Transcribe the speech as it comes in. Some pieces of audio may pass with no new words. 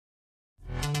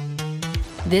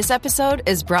This episode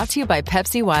is brought to you by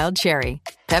Pepsi Wild Cherry.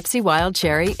 Pepsi Wild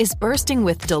Cherry is bursting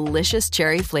with delicious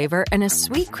cherry flavor and a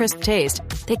sweet, crisp taste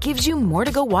that gives you more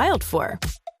to go wild for.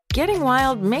 Getting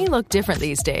wild may look different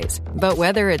these days, but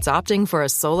whether it's opting for a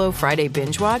solo Friday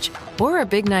binge watch or a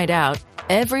big night out,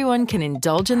 everyone can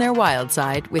indulge in their wild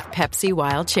side with Pepsi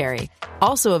Wild Cherry.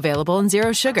 Also available in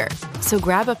Zero Sugar. So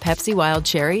grab a Pepsi Wild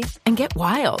Cherry and get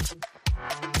wild.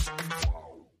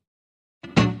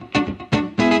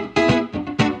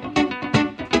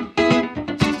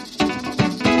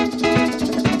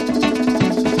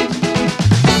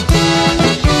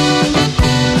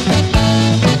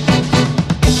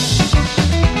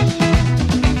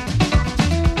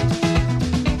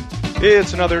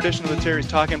 It's another edition of the Terry's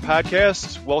Talking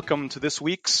Podcast. Welcome to this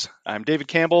week's. I'm David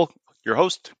Campbell, your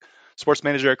host, sports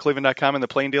manager at Cleveland.com and the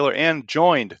Plain Dealer, and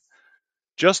joined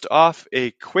just off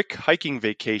a quick hiking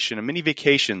vacation, a mini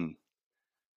vacation,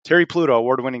 Terry Pluto,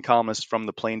 award-winning columnist from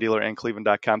the Plain Dealer and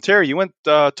Cleveland.com. Terry, you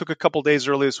took a couple days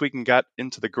early this week and got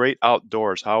into the great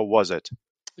outdoors. How was it?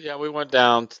 Yeah, we went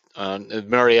down in the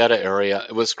Marietta area.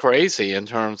 It was crazy in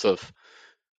terms of,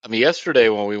 yesterday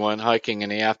when we went hiking in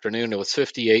the afternoon, it was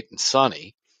 58 and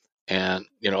sunny. And,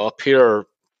 up here,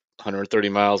 130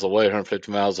 miles away,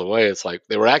 150 miles away, it's like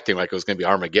they were acting like it was going to be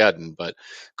Armageddon, but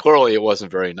clearly it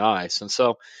wasn't very nice. And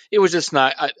so it was just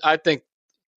not, I think,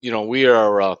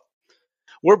 we're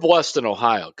blessed in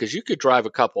Ohio because you could drive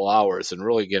a couple hours and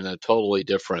really get in a totally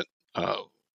different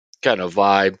kind of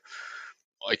vibe.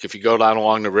 Like if you go down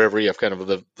along the river, you have kind of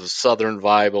the southern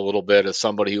vibe a little bit as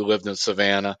somebody who lived in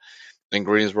Savannah. In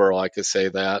Greensboro, I could say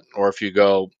that. Or if you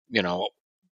go,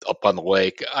 up on the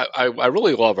lake, I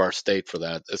really love our state for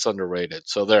that. It's underrated.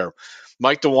 So there,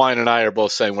 Mike DeWine and I are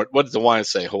both saying, what did DeWine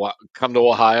say? Come to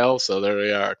Ohio. So there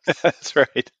we are. That's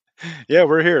right. Yeah,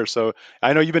 we're here. So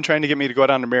I know you've been trying to get me to go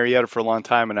down to Marietta for a long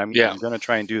time, and I'm going to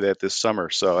try and do that this summer.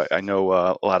 So I know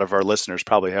a lot of our listeners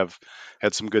probably have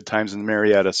had some good times in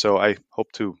Marietta. So I hope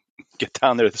to get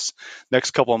down there this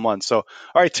next couple of months. So, all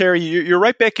right, Terry, you're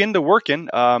right back into working,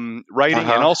 writing,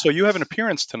 and also you have an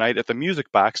appearance tonight at the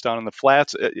Music Box down in the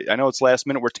Flats. I know it's last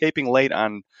minute. We're taping late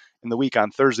in the week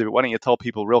on Thursday, but why don't you tell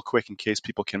people real quick in case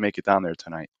people can make it down there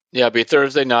tonight? Yeah, it'll be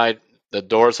Thursday night. The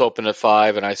doors open at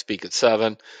 5 and I speak at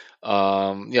 7.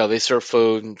 They serve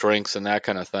food and drinks and that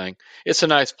kind of thing. It's a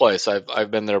nice place.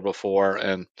 I've been there before,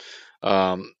 and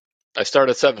I start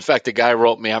at 7. In fact, the guy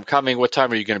wrote me, "I'm coming. What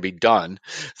time are you going to be done?"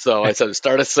 So I said,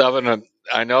 "Start at 7." And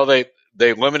I know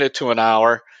they limit it to an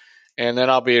hour, and then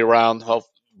I'll be around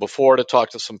before to talk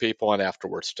to some people and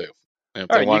afterwards too. And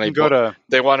if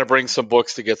they want to bring some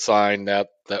books to get signed, that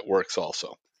works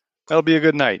also. That'll be a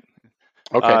good night.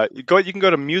 Okay. You can go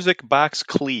to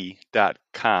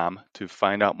musicboxcle.com to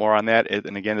find out more on that.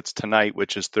 And again, it's tonight,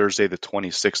 which is Thursday, the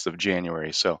 26th of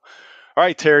January. So, all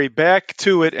right, Terry, back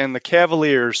to it. And the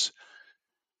Cavaliers,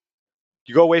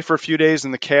 you go away for a few days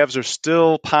and the Cavs are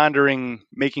still pondering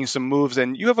making some moves.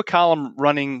 And you have a column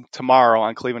running tomorrow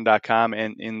on Cleveland.com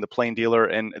and in the Plain Dealer.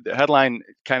 And the headline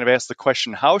kind of asks the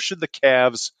question, how should the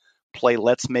Cavs play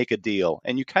Let's Make a Deal?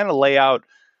 And you kind of lay out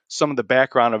some of the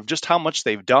background of just how much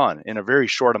they've done in a very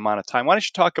short amount of time. Why don't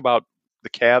you talk about the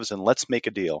Cavs and Let's Make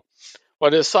a Deal? Well,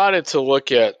 I decided to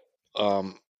look at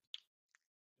the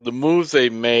moves they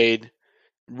made,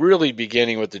 really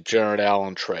beginning with the Jared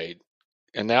Allen trade.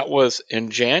 And that was in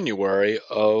January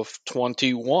of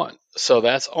 21. So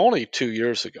that's only 2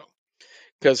 years ago.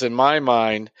 Because in my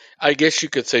mind, I guess you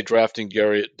could say drafting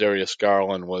Darius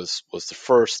Garland was the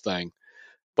first thing.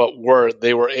 But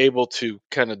they were able to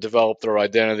kind of develop their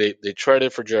identity. They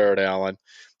traded for Jared Allen.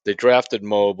 They drafted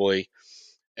Mobley.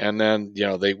 And then,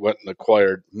 they went and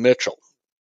acquired Mitchell.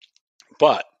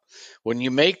 But when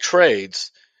you make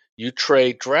trades, you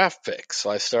trade draft picks. So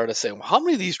I started saying, well, how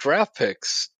many of these draft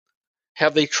picks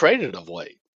have they traded of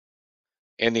late?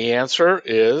 And the answer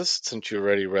is, since you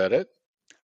already read it.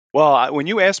 Well, when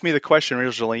you asked me the question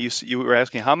originally, you were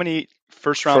asking how many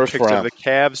first-round picks have the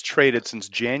Cavs traded since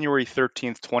January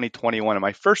 13th, 2021. And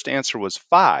my first answer was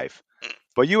 5.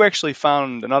 But you actually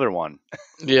found another one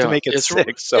to make it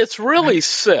 6. So. It's really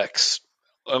 6.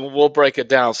 And we'll break it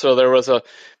down. So there was a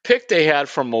pick they had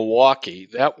from Milwaukee.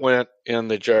 That went in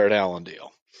the Jared Allen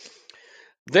deal.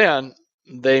 Then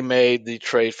they made the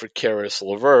trade for Caris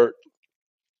LeVert.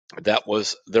 That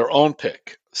was their own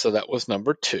pick. So that was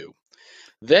number 2.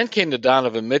 Then came the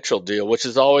Donovan Mitchell deal, which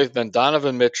has always been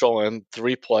Donovan Mitchell and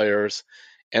 3 players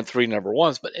and 3 number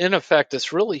 1s. But in effect,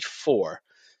 it's really 4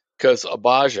 because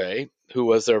Abaje, who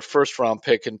was their first-round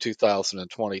pick in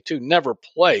 2022, never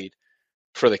played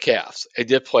for the Cavs. He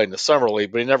did play in the Summer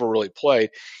League, but he never really played.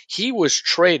 He was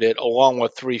traded along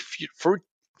with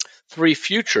 3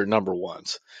 future number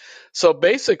ones. So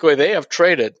basically, they have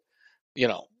traded,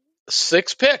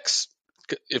 6 picks.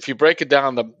 If you break it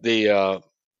down, the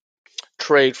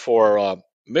trade for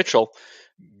Mitchell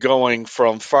going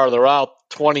from farther out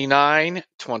 29,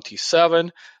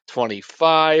 27,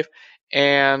 25,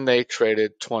 and they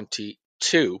traded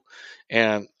 22.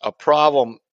 And a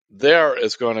problem there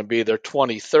is going to be their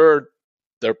 23rd.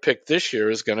 Their pick this year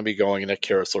is going to be going in a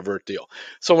Karis LeVert deal.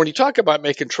 So when you talk about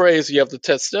making trades, you have the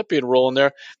Ted Stepien rule in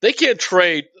there. They can't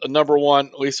trade a number one,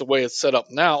 at least the way it's set up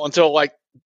now, until like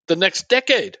the next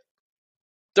decade.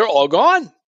 They're all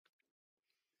gone.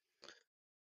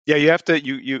 Yeah, you have to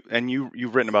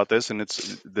you've written about this, and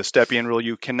it's the Stepien rule.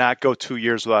 You cannot go 2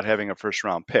 years without having a first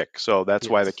round pick. So that's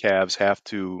why the Yes. Cavs have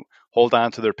to hold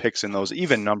on to their picks in those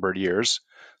even numbered years,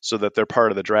 so that they're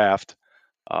part of the draft.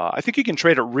 I think you can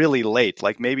trade it really late.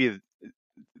 Like maybe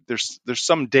there's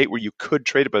some date where you could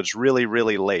trade it, but it's really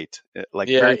really late, like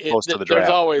Yeah, very close to the there's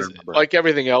draft. I always, remember. like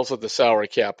everything else with the salary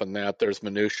cap and that, there's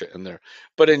minutia in there.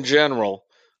 But in general,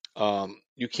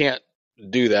 you can't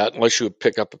do that unless you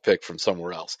pick up a pick from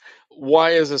somewhere else.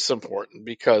 Why is this important?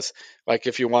 Because, like,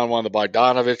 if you want one of the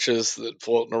Bogdanoviches that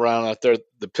floating around out there,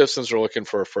 the Pistons are looking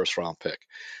for a first round pick.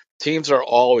 Teams are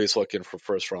always looking for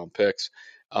first round picks.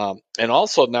 And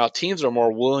also now teams are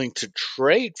more willing to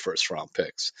trade first round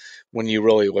picks when you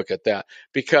really look at that.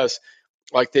 Because,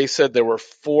 like they said, there were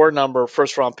 4 number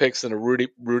first round picks in a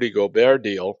Rudy Gobert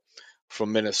deal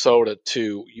from Minnesota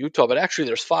to Utah, but actually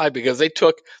there's 5 because they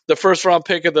took the first round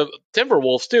pick of the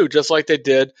Timberwolves too, just like they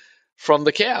did from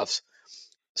the Cavs.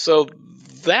 So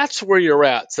that's where you're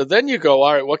at. So then you go,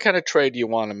 all right, what kind of trade do you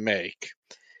want to make?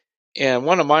 And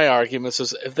one of my arguments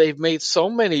is if they've made so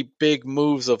many big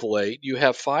moves of late, you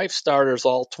have 5 starters,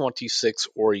 all 26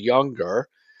 or younger,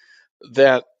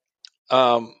 that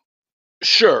um,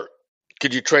 sure,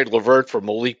 could you trade LeVert for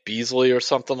Malik Beasley or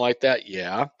something like that?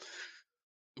 Yeah.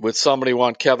 Would somebody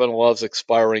want Kevin Love's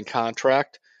expiring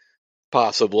contract?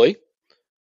 Possibly.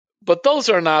 But those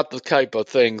are not the type of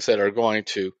things that are going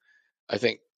to, I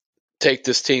think, take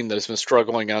this team that has been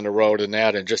struggling on the road and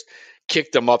that and just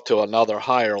kick them up to another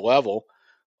higher level.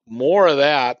 More of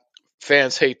that,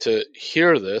 fans hate to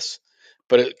hear this,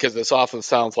 but because this often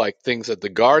sounds like things that the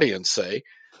Guardians say,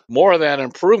 more of that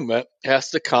improvement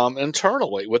has to come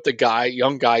internally with the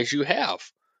young guys you have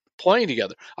playing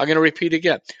together. I'm going to repeat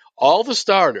again. All the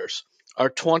starters are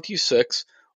 26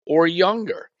 or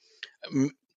younger.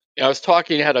 I was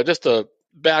talking, just a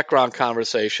background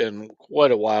conversation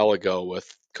quite a while ago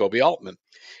with Kobe Altman,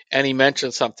 and he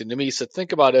mentioned something to me. He said,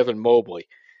 think about Evan Mobley.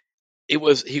 He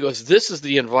goes, this is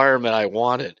the environment I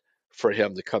wanted for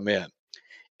him to come in.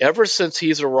 Ever since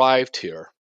he's arrived here,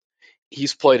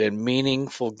 he's played in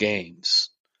meaningful games.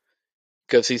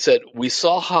 Because he said, we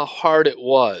saw how hard it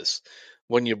was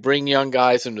when you bring young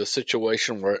guys into a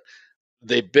situation where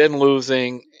they've been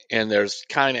losing and there's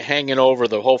kind of hanging over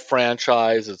the whole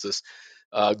franchise. It's this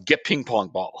get ping pong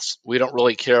balls. We don't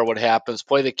really care what happens.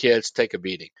 Play the kids, take a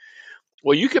beating.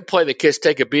 Well, you could play the kids,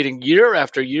 take a beating year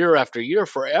after year after year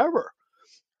forever.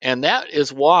 And that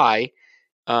is why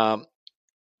um,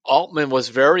 Altman was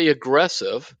very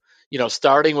aggressive,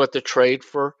 starting with the trade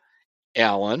for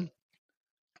Allen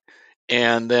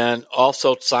and then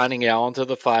also signing Allen to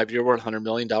the 5-year, $100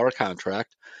 million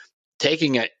contract.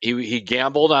 Taking it, he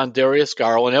gambled on Darius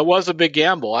Garland. It was a big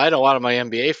gamble. I had a lot of my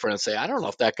NBA friends say, I don't know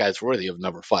if that guy's worthy of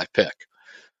number 5 pick.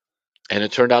 And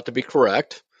it turned out to be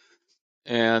correct.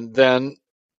 And then,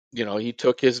 he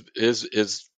took his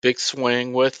big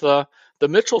swing with the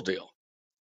Mitchell deal.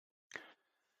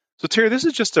 So Terry, this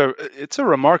is it's a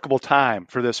remarkable time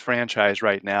for this franchise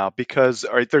right now because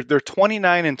all right, they're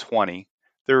 29 and 20.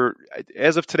 They're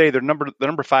as of today, they're the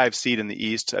number 5 seed in the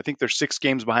East. I think they're 6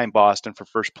 games behind Boston for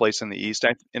first place in the East.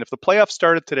 And if the playoffs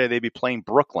started today, they'd be playing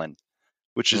Brooklyn,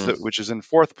 which is in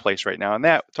 4th place right now. And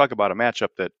that talk about a matchup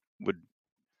that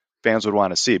fans would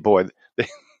want to see. Boy,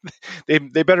 they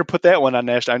they better put that one on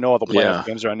national. I know all the playoff Yeah.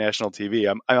 games are on national TV.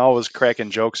 I'm always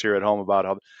cracking jokes here at home about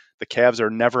how the Cavs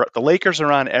are never. The Lakers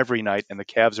are on every night, and the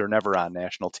Cavs are never on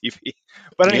national TV.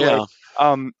 But anyway,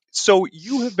 Yeah. so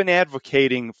you have been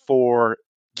advocating for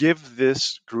give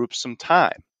this group some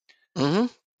time. Mm-hmm.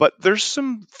 But there's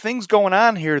some things going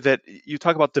on here that you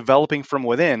talk about developing from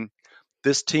within.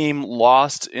 This team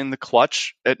lost in the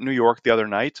clutch at New York the other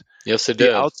night. Yes, it The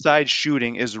did. outside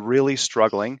shooting is really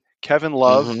struggling. Kevin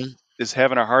Love Mm-hmm. is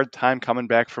having a hard time coming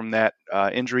back from that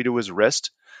injury to his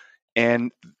wrist.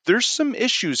 And there's some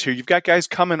issues here. You've got guys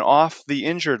coming off the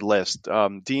injured list,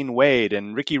 Dean Wade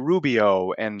and Ricky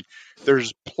Rubio, and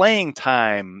there's playing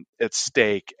time at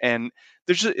stake. And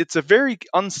it's a very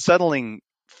unsettling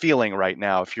feeling right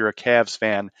now if you're a Cavs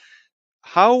fan.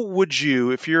 how would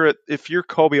you, if you're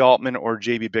Kobe Altman or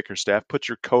JB Bickerstaff, put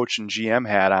your coach and GM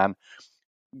hat on,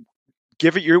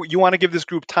 you want to give this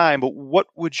group time, but what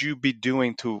would you be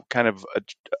doing to kind of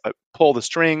pull the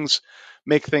strings,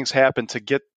 make things happen to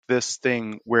get this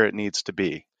thing where it needs to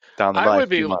be down the line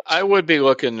few months? I would be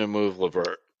looking to move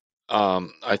Levert.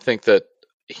 I think that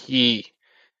he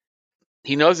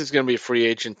knows he's going to be a free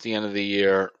agent at the end of the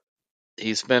year.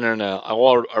 He's been in I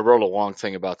wrote a long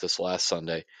thing about this last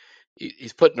Sunday.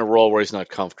 He's put in a role where he's not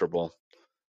comfortable,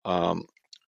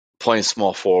 playing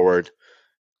small forward.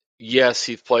 Yes,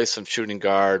 he plays some shooting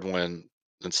guard and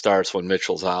starts when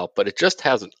Mitchell's out, but it just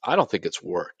hasn't. I don't think it's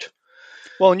worked.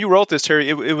 Well, and you wrote this, Terry.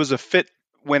 It was a fit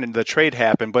when the trade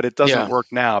happened, but it doesn't Yeah. work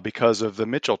now because of the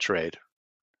Mitchell trade.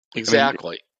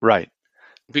 Exactly. Right.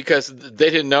 Because they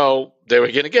didn't know they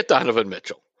were going to get Donovan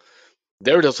Mitchell.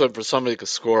 They were just looking for somebody who could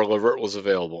score. Levert was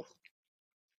available.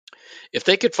 If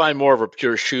they could find more of a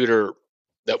pure shooter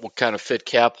that would kind of fit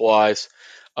cap-wise,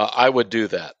 I would do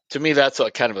that. To me, that's a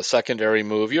kind of a secondary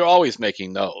move. You're always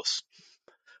making those.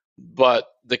 But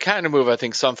the kind of move I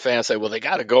think some fans say, well, they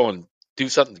got to go and do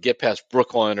something to get past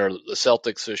Brooklyn or the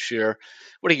Celtics this year.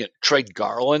 What are you going to trade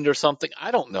Garland or something?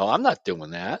 I don't know. I'm not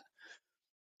doing that.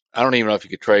 I don't even know if you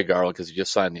could trade Garland because you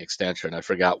just signed the extension. I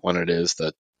forgot when it is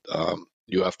that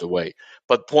you have to wait.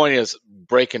 But the point is,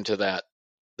 break into that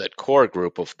core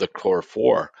group of the core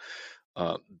four.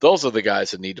 Those are the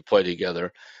guys that need to play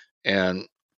together. And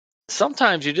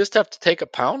sometimes you just have to take a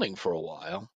pounding for a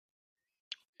while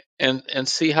and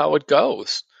see how it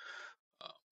goes.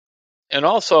 And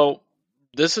also,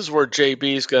 this is where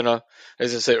JB's going to,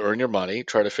 as I say, earn your money,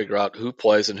 try to figure out who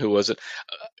plays and who isn't.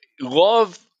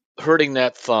 Love hurting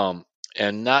that thumb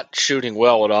and not shooting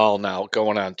well at all now,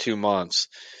 going on 2 months.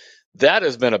 That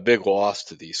has been a big loss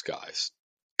to these guys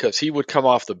because he would come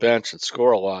off the bench and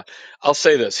score a lot. I'll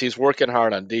say this, he's working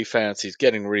hard on defense. He's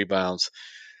getting rebounds.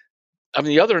 I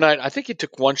mean, the other night, I think he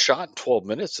took one shot in 12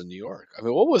 minutes in New York. I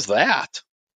mean, what was that?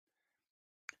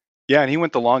 Yeah, and he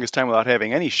went the longest time without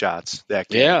having any shots that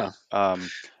game. Yeah. And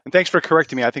thanks for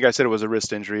correcting me. I think I said it was a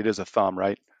wrist injury. It is a thumb,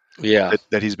 right? Yeah.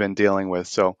 That he's been dealing with.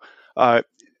 So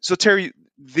Terry,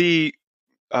 the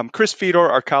Chris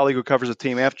Fedor, our colleague who covers the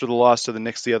team after the loss to the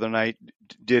Knicks the other night,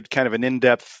 did kind of an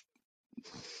in-depth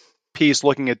piece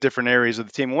looking at different areas of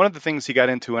the team. One of the things he got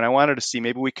into, and I wanted to see,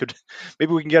 maybe we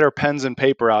can get our pens and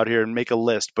paper out here and make a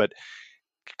list. But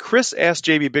Chris asked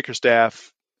JB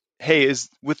Bickerstaff, hey,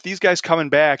 with these guys coming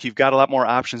back, you've got a lot more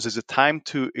options. Is it time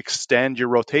to extend your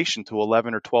rotation to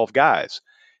 11 or 12 guys?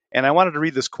 And I wanted to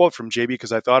read this quote from JB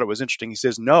because I thought it was interesting. He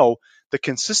says, no, the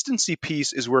consistency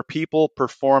piece is where people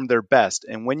perform their best.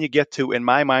 And when you get to, in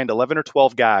my mind, 11 or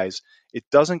 12 guys, it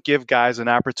doesn't give guys an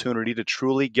opportunity to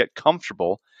truly get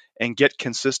comfortable and get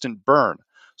consistent burn.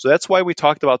 So that's why we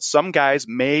talked about some guys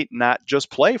may not just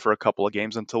play for a couple of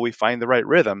games until we find the right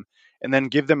rhythm, and then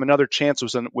give them another chance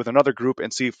with another group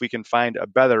and see if we can find a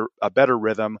better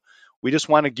rhythm. We just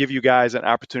want to give you guys an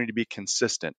opportunity to be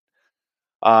consistent.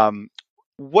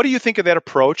 What do you think of that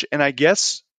approach? And I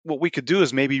guess what we could do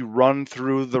is maybe run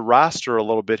through the roster a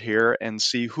little bit here and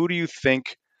see who do you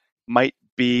think might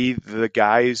be the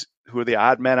guys who are the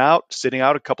odd men out, sitting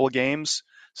out a couple of games,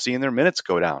 seeing their minutes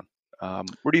go down.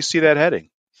 Where do you see that heading?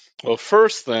 Well,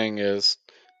 first thing is,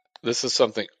 this is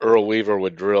something Earl Weaver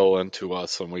would drill into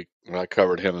us when I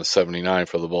covered him in '79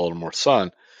 for the Baltimore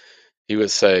Sun. He would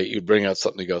say, you'd bring out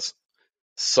something, he goes,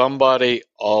 somebody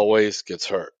always gets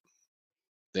hurt.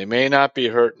 They may not be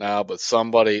hurt now, but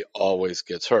somebody always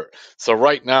gets hurt. So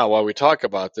right now, while we talk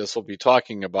about this, we'll be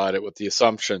talking about it with the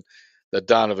assumption that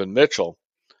Donovan Mitchell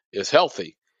is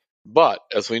healthy. But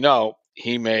as we know,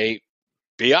 he may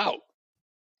be out.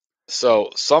 So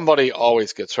somebody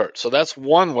always gets hurt. So that's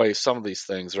one way some of these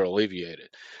things are alleviated.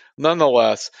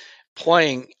 Nonetheless,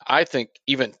 playing, I think,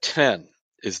 even 10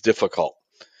 is difficult.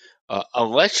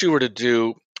 Unless you were to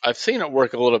do, I've seen it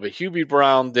work a little bit. Hubie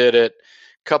Brown did it,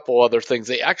 a couple other things.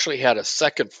 They actually had a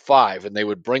second five, and they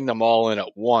would bring them all in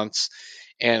at once.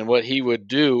 And what he would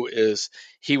do is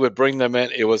he would bring them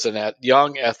in. It was a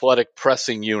young athletic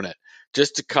pressing unit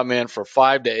just to come in for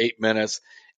 5 to 8 minutes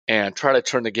and try to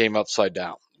turn the game upside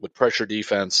down with pressure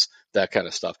defense, that kind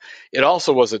of stuff. It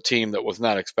also was a team that was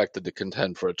not expected to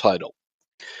contend for a title.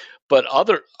 But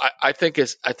I think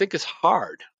it's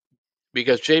hard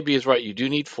because JB is right. You do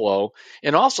need flow.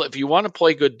 And also, if you want to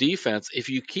play good defense, if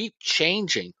you keep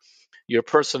changing your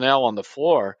personnel on the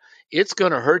floor, it's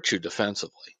going to hurt you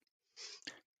defensively.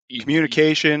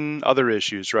 Communication, other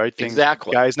issues, right?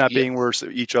 Exactly. Guys not being where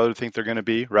each other think they're going to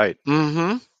be, right?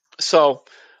 Mm-hmm. So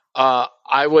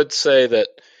I would say that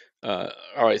All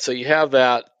right, so you have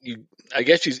that. I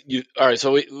guess you. All right,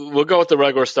 so we'll go with the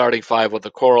regular starting five with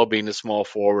the Coral being the small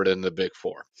forward and the big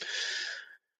four.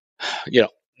 You know,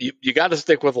 you got to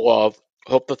stick with Love.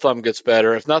 Hope the thumb gets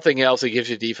better. If nothing else, he gives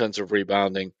you defensive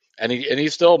rebounding, and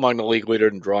he's still among the league leader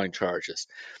in drawing charges.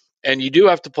 And you do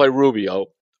have to play Rubio,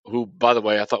 who, by the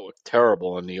way, I thought looked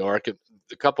terrible in New York.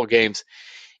 A couple games,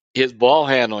 his ball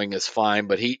handling is fine,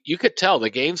 but you could tell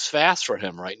the game's fast for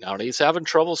him right now, and he's having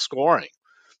trouble scoring.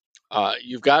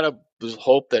 You've got to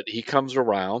hope that he comes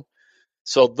around.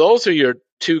 So those are your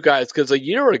two guys, because a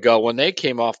year ago when they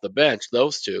came off the bench,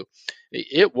 those two,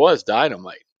 it was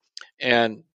dynamite.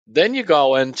 And then you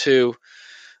go into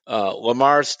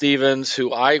Lamar Stevens,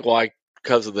 who I like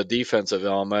because of the defensive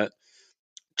element.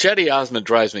 Cedi Osman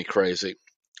drives me crazy.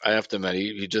 I have to admit,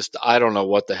 he just, I don't know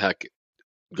what the heck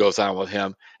goes on with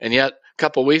him. And yet, a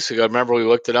couple of weeks ago, remember we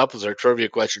looked it up as our trivia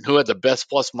question, who had the best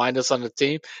plus minus on the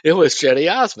team? It was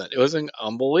Cedi Osman. It was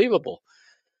unbelievable.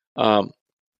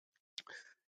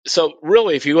 So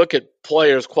really, if you look at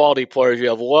players, quality players, you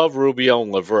have Love, Rubio,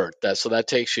 and Levert. So that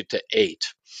takes you to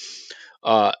 8.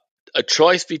 A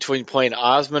choice between playing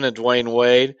Osman and Dwayne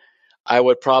Wade, I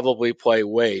would probably play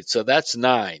Wade. So that's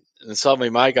 9. And suddenly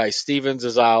my guy Stevens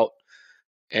is out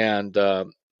and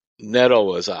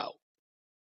Neto is out.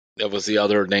 That was the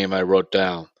other name I wrote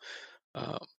down.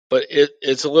 But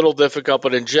it's a little difficult.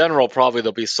 But in general, probably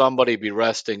there'll be somebody be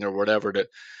resting or whatever to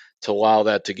allow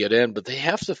that to get in. But they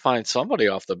have to find somebody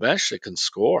off the bench that can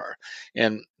score.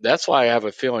 And that's why I have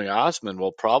a feeling Osman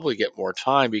will probably get more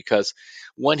time, because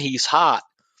when he's hot,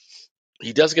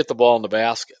 he does get the ball in the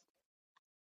basket.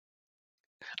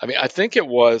 I mean, I think it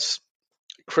was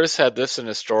Chris had this in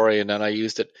his story, and then I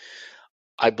used it.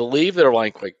 I believe they're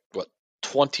like what,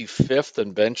 25th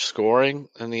in bench scoring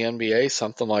in the NBA,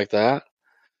 something like that,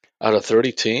 out of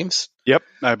 30 teams. Yep,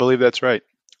 I believe that's right.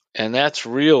 And that's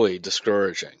really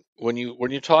discouraging. When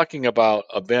you're talking about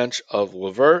a bench of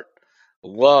Levert,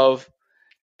 Love,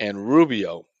 and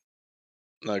Rubio.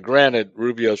 Now, granted,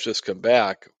 Rubio's just come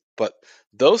back, but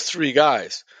those 3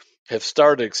 guys have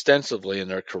started extensively in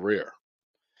their career.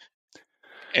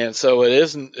 And so it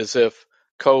isn't as if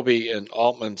Kobe and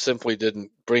Altman simply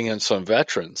didn't bring in some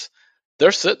veterans.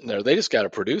 They're sitting there. They just got to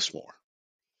produce more.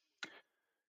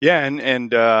 Yeah,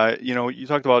 and you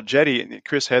talked about Cedi.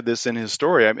 Chris had this in his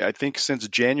story. I mean, I think since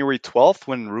January 12th,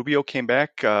 when Rubio came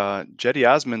back, Cedi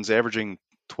Osman's averaging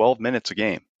 12 minutes a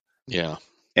game. Yeah.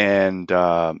 And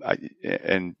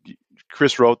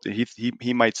Chris wrote that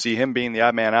he might see him being the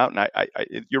odd man out.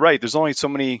 And you're right. There's only so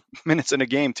many minutes in a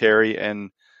game, Terry. And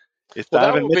if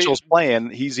Donovan Mitchell's playing,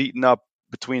 he's eating up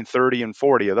between 30 and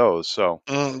 40 of those. So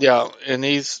yeah, and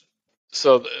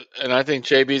I think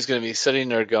JB's going to be sitting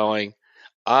there going,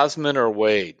 Osman or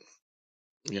Wade.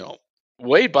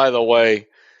 Wade, by the way,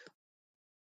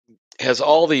 has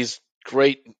all these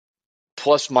great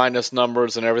plus minus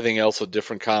numbers and everything else with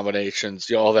different combinations,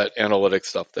 all that analytic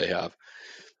stuff they have,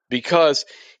 because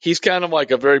he's kind of like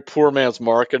a very poor man's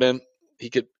marketing.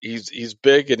 He's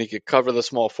big and he could cover the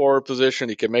small forward position.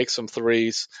 He can make some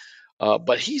threes,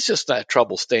 but he's just not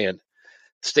trouble staying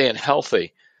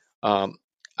healthy.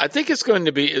 I think it's going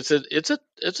to be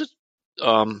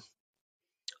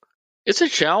it's a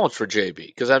challenge for JB,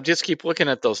 because I just keep looking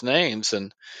at those names,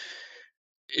 and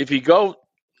if you go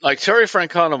like Terry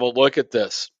Francona will look at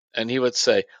this and he would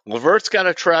say Levert's got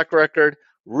a track record,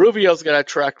 Rubio's got a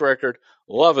track record,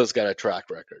 Love has got a track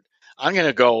record. I'm going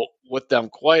to go with them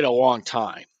quite a long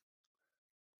time,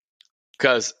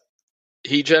 because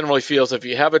he generally feels if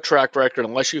you have a track record,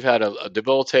 unless you've had a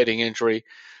debilitating injury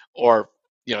or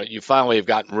you finally have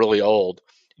gotten really old,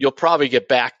 you'll probably get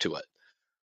back to it.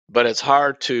 But it's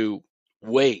hard to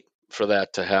wait for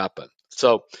that to happen.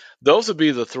 So those would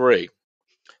be the 3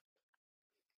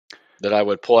 that I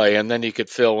would play, and then you could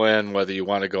fill in whether you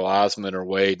want to go Osman or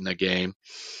Wade in the game.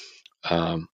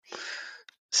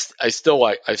 I still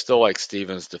like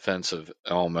Stevens' defensive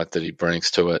element that he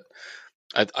brings to it.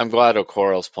 I'm glad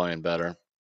Okoro's playing better.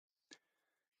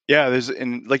 Yeah,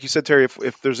 and like you said, Terry,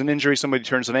 if there's an injury, somebody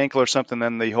turns an ankle or something,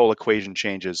 then the whole equation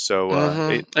changes. So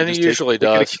and it usually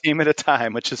does. A game at a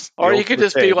time, which is. Or you could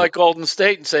just be like Golden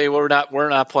State and say we're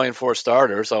not playing 4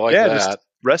 starters. I like that. Just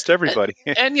rest everybody.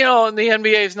 And in the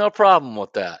NBA is no problem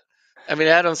with that. I mean,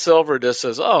 Adam Silver just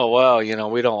says, "Oh well,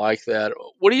 we don't like that."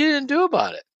 What are you going to do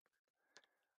about it?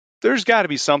 There's got to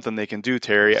be something they can do,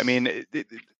 Terry. I mean,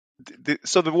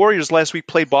 so the Warriors last week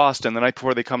played Boston the night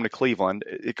before they come to Cleveland.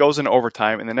 It goes into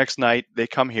overtime, and the next night they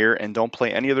come here and don't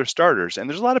play any of their starters. And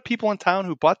there's a lot of people in town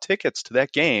who bought tickets to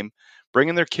that game,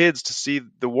 bringing their kids to see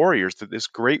the Warriors. That this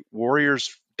great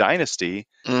Warriors dynasty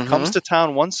comes to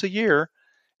town once a year,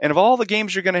 And of all the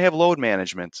games you're going to have load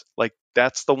management, like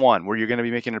that's the one where you're going to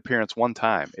be making an appearance one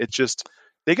time. It's just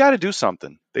they got to do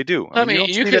something. They do. I I mean, you mean, don't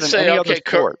you see could that in say, any other okay,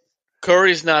 sport.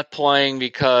 Curry's not playing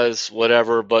because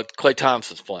whatever, but Klay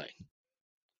Thompson's playing.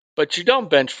 But you don't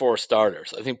bench 4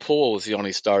 starters. I think Poole was the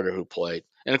only starter who played.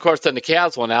 And of course, then the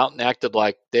Cavs went out and acted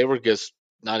like they were just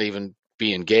not even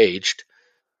be engaged.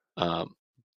 Um,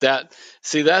 that's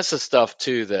the stuff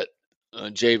too that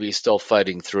JB's still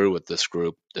fighting through with this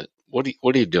group. That what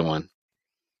are you doing?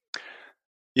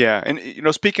 Yeah,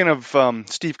 and speaking of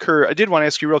Steve Kerr, I did want to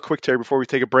ask you real quick, Terry, before we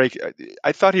take a break.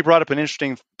 I thought he brought up an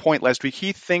interesting point last week.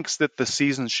 He thinks that the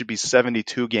season should be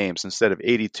 72 games instead of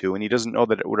 82, and he doesn't know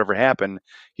that it would ever happen.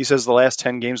 He says the last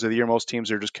 10 games of the year, most teams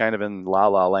are just kind of in la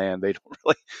la land. They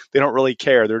don't really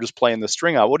care. They're just playing the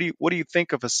string out. What do you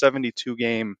think of a 72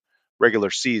 game regular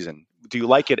season? Do you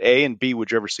like it? A, and B,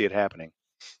 would you ever see it happening?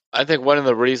 I think one of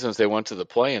the reasons they went to the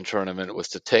play-in tournament was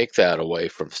to take that away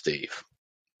from Steve.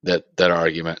 That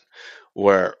argument,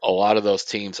 where a lot of those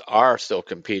teams are still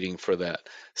competing for that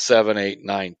 7, 8,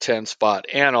 9, 10 spot,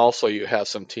 and also you have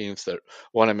some teams that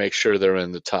want to make sure they're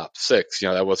in the top 6.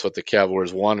 That was what the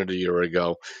Cavaliers wanted a year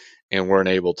ago, and weren't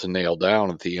able to nail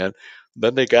down at the end.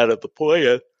 Then they got at the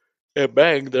play-in, and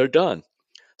bang, they're done.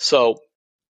 So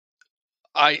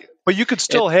I But you could and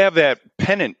still have that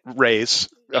pennant race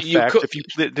you effect could, if you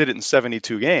did it in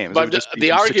 72 games. It would but just be the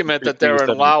from argument 63 that they're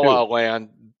to in La 72. La Land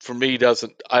for me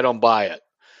doesn't. I don't buy it.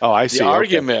 Oh, I The see. Okay.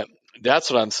 argument, that's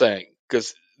what I'm saying,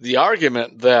 because the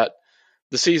argument that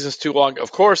the season's too long,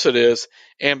 of course it is.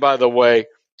 And by the way,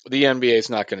 the NBA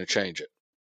is not going to change it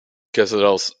because of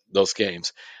those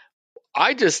games.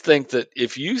 I just think that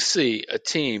if you see a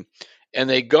team and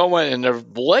they go in and they're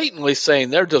blatantly saying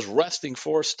they're just resting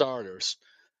 4 starters,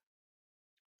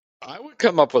 I would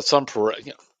come up with some,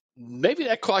 maybe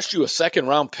that cost you a second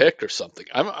round pick or something.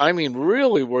 I mean,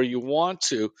 really, where you want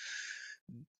to,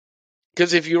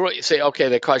 because if you say, okay,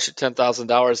 they cost you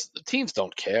 $10,000, the teams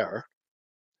don't care.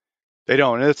 They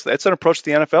don't. It's an approach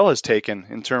the NFL has taken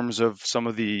in terms of some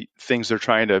of the things they're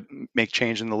trying to make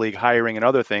change in the league, hiring and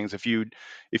other things. If you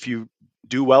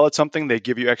do well at something, they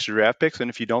give you extra draft picks,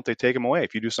 and if you don't, they take them away.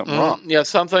 If you do something wrong, Yeah,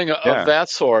 something of yeah, that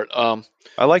sort.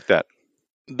 I like that.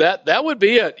 That would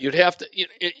be it. You'd have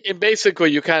to,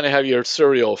 basically, you kind of have your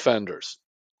serial offenders.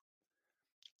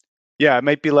 Yeah, it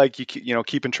might be like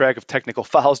keeping track of technical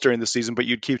fouls during the season, but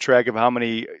you'd keep track of how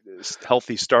many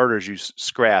healthy starters you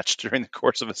scratched during the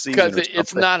course of a season Because or it's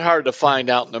something. not hard to find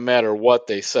out no matter what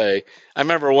they say. I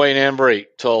remember Wayne Embry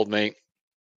told me,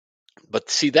 but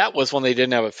see, that was when they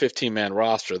didn't have a 15-man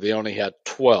roster. They only had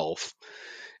 12.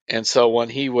 And so when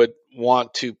he would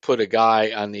want to put a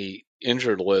guy on the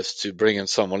injured list to bring in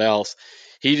someone else,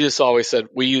 he just always said,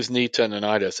 we use knee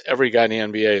tendonitis. Every guy in the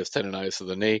NBA has tendonitis of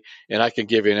the knee, and I can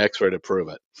give you an x-ray to prove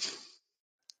it.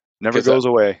 Never Because goes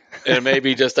away. and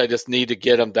maybe I just need to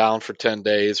get him down for 10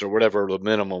 days or whatever the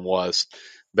minimum was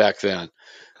back then.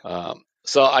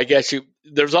 So I guess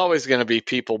there's always going to be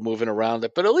people moving around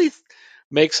it, but at least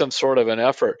make some sort of an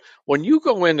effort. When you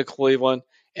go into Cleveland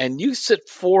and you sit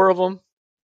 4 of them,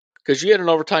 because you had an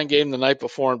overtime game the night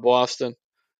before in Boston,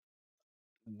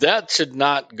 that should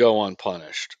not go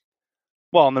unpunished.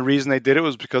 Well, and the reason they did it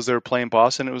was because they were playing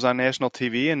Boston. It was on national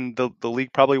TV, and the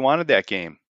league probably wanted that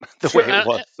game the Sure, way it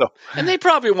was. So and they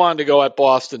probably wanted to go at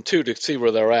Boston too to see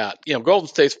where they're at. Golden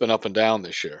State's been up and down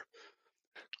this year.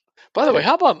 By the way, yeah.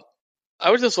 how about, I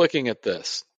was just looking at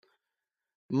this.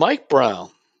 Mike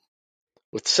Brown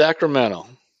with Sacramento.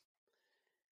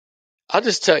 I'll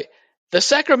just tell you, the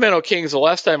Sacramento Kings, the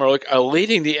last time I looked, are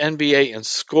leading the NBA in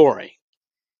scoring.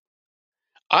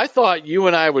 I thought you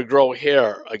and I would grow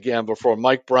hair again before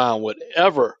Mike Brown would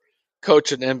ever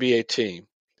coach an NBA team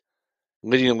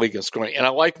leading the league in scoring. And I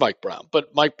like Mike Brown,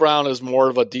 but Mike Brown is more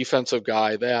of a defensive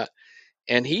guy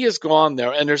and he has gone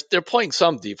there, and they're playing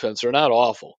some defense. They're not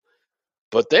awful,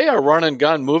 but they are running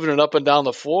gun, moving it up and down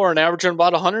the floor and averaging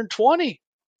about 120.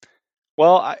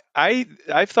 Well,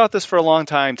 I've thought this for a long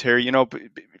time, Terry.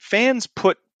 Fans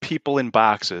put people in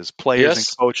boxes, players and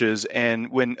Yes. coaches,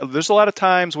 and when there's a lot of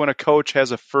times when a coach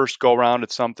has a first go round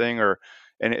at something,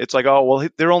 and it's like, oh well,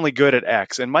 they're only good at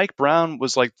X. And Mike Brown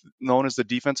was like known as the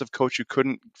defensive coach who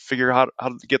couldn't figure out how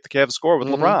to get the Cavs score with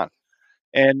Mm-hmm. LeBron.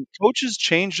 And coaches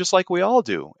change just like we all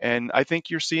do. And I think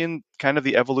you're seeing kind of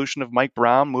the evolution of Mike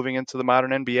Brown moving into the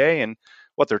modern NBA. And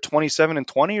they're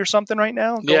 27-20 or something right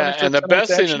now, going Yeah, into and the tonight's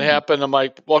best thing that action. happened to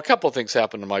Mike, well, a couple of things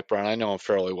happened to Mike Brown. I know him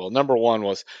fairly well. Number one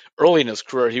was early in his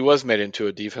career, he was made into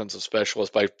a defensive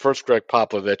specialist by first Greg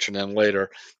Popovich and then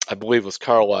later, I believe, it was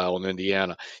Carlisle in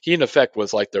Indiana. He, in effect,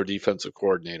 was like their defensive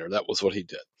coordinator. That was what he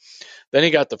did. Then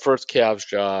he got the first Cavs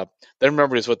job. Then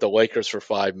remember, he was with the Lakers for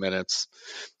 5 minutes.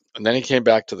 And then he came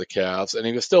back to the Cavs, and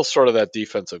he was still sort of that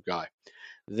defensive guy.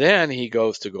 Then he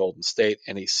goes to Golden State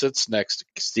and he sits next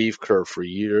to Steve Kerr for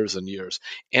years and years.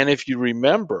 And if you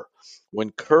remember, when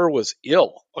Kerr was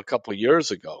ill a couple of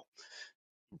years ago,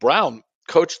 Brown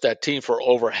coached that team for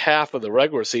over half of the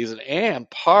regular season and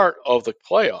part of the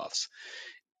playoffs.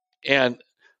 And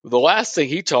the last thing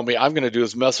he told me I'm going to do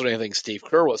is mess with anything Steve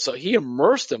Kerr was. So he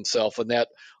immersed himself in that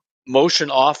motion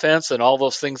offense and all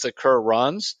those things that Kerr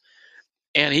runs.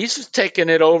 And he's just taken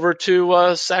it over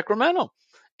to Sacramento.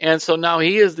 And so now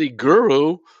he is the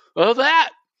guru of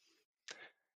that.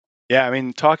 Yeah, I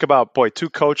mean, talk about, boy, two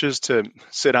coaches to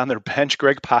sit on their bench,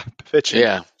 Greg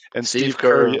Popovich and Steve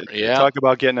Kerr. Yeah. Talk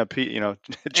about getting a Jim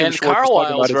And Schwartz was talking about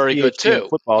Carlisle's his very good PhD in too.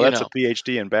 football. That's a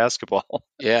PhD in basketball.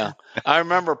 Yeah. I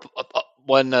remember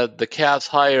when the Cavs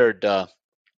hired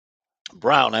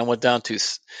Brown, I went down to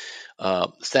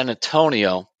San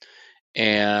Antonio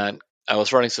and I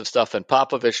was running some stuff, and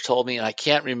Popovich told me, and I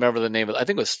can't remember the name of it. I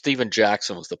think it was Steven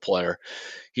Jackson was the player.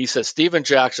 He said Steven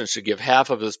Jackson should give half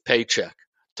of his paycheck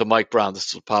to Mike Brown. This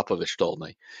is what Popovich told me.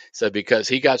 He said because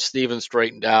he got Steven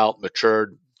straightened out,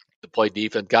 matured to play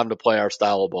defense, got him to play our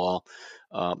style of ball.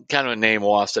 Kind of a name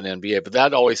lost in NBA, but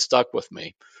that always stuck with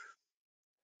me.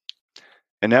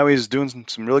 And now he's doing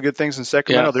some really good things in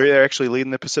Sacramento. Yeah. They're actually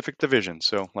leading the Pacific Division.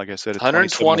 So, like I said, it's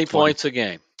 120 points a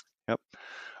game. Yep.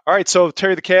 All right, so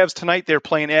Terry, the Cavs tonight, they're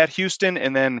playing at Houston,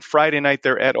 and then Friday night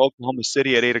they're at Oklahoma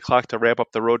City at 8 o'clock to wrap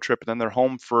up the road trip, and then they're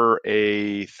home for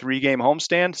a 3-game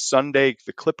homestand. Sunday,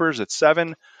 the Clippers at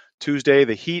 7, Tuesday,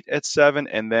 the Heat at 7,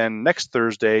 and then next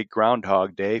Thursday,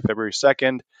 Groundhog Day, February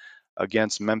 2nd,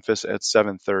 against Memphis at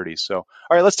 7:30. So, all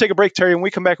right, let's take a break, Terry. When we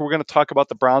come back, we're going to talk about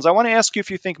the Browns. I want to ask you if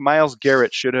you think Myles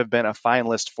Garrett should have been a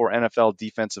finalist for NFL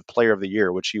Defensive Player of the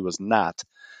Year, which he was not.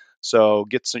 So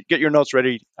get your notes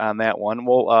ready on that one.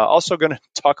 We'll also going to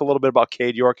talk a little bit about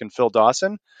Cade York and Phil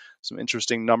Dawson. Some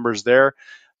interesting numbers there.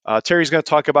 Terry's going to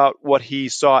talk about what he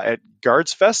saw at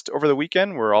Guards Fest over the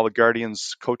weekend, where all the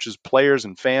Guardians coaches, players,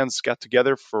 and fans got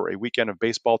together for a weekend of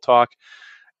baseball talk.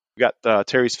 We got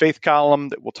Terry's faith column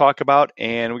that we'll talk about,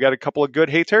 and we got a couple of good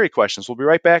Hey Terry questions. We'll be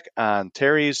right back on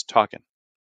Terry's Talking.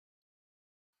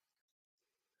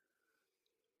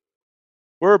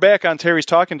 We're back on Terry's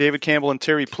Talking. David Campbell and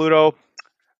Terry Pluto.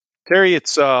 Terry,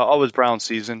 it's always Brown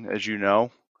season, as you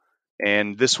know.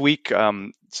 And this week,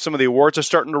 some of the awards are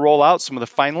starting to roll out, some of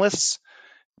the finalists,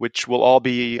 which will all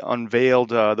be unveiled,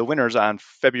 the winners, on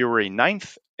February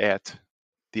 9th at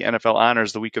the NFL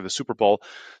Honors, the week of the Super Bowl.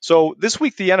 So this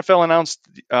week, the NFL announced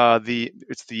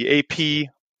it's the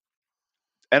AP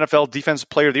NFL Defensive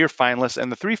Player of the Year finalists, and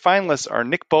the 3 finalists are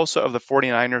Nick Bosa of the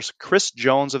 49ers, Chris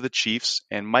Jones of the Chiefs,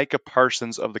 and Micah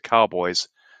Parsons of the Cowboys.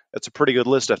 That's a pretty good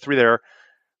list of 3 there.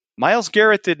 Myles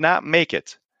Garrett did not make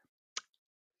it.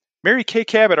 Mary Kay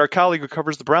Cabot, our colleague who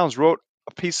covers the Browns, wrote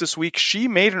a piece this week. She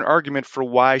made an argument for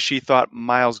why she thought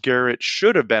Myles Garrett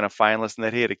should have been a finalist and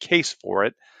that he had a case for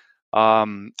it. Do you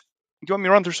want me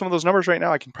to run through some of those numbers right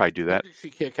now? I can probably do that. Who did she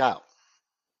kick out?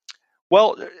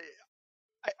 Well,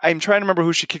 I'm trying to remember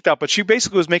who she kicked out, but she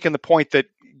basically was making the point that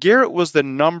Garrett was the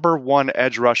number 1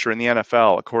 edge rusher in the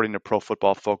NFL, according to Pro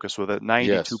Football Focus, with a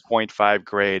 92.5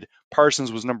 grade.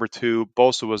 Parsons was number 2,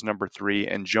 Bosa was number 3,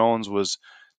 and Jones was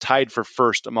tied for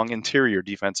first among interior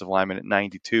defensive linemen at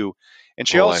 92. And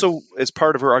she also, as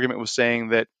part of her argument, was saying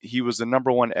that he was the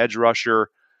number 1 edge rusher.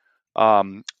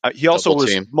 He also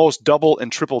was most double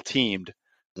and triple teamed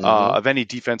of any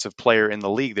defensive player in the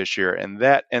league this year. And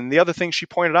the other thing she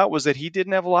pointed out was that he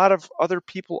didn't have a lot of other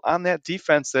people on that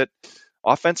defense that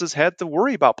offenses had to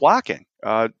worry about blocking.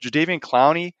 Jadeveon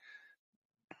Clowney,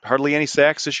 hardly any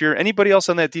sacks this year. Anybody else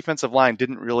on that defensive line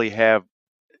didn't really have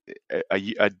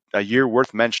a year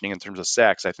worth mentioning in terms of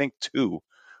sacks. I think 2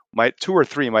 or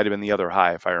 3 might have been the other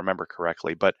high, if I remember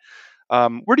correctly. But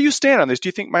where do you stand on this? Do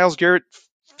you think Myles Garrett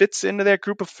fits into that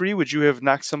group of 3? Would you have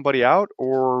knocked somebody out,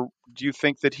 or do you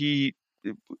think that he,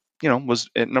 was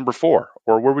at number 4,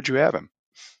 or where would you have him?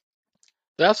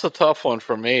 That's a tough one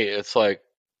for me. It's like,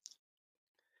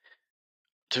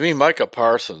 to me, Micah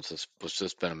Parsons has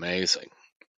just been amazing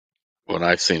when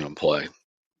I've seen him play,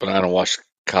 but I don't watch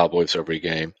Cowboys every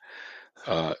game.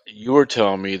 You were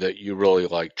telling me that you really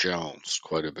like Jones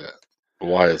quite a bit.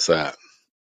 Why is that?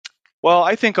 Well,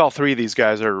 I think all three of these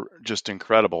guys are just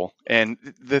incredible. And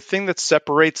the thing that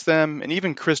separates them, and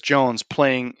even Chris Jones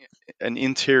playing an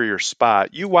interior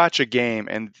spot, you watch a game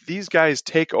and these guys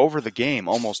take over the game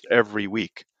almost every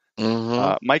week.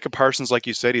 Mm-hmm. Micah Parsons, like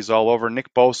you said, he's all over.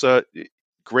 Nick Bosa,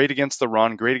 great against the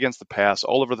run, great against the pass,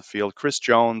 all over the field. Chris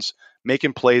Jones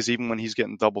making plays even when he's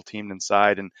getting double teamed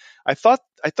inside. And I thought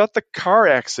the car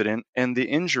accident and the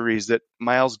injuries that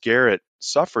Myles Garrett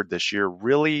suffered this year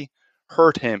really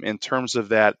hurt him in terms of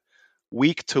that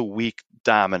week to week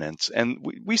dominance. And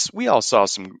we all saw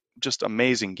some just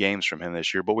amazing games from him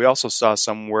this year, but we also saw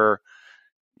some where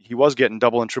he was getting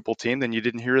double and triple teamed, and you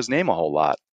didn't hear his name a whole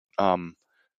lot. Um,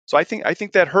 so I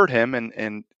think that hurt him,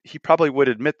 and he probably would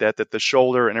admit that the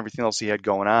shoulder and everything else he had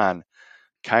going on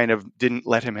kind of didn't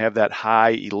let him have that high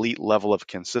elite level of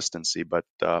consistency. But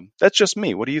that's just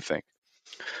me. What do you think?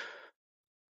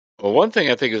 Well, one thing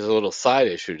I think is a little side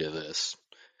issue to this.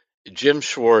 Jim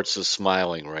Schwartz is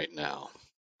smiling right now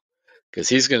because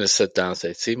he's going to sit down and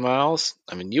say, "See, Myles,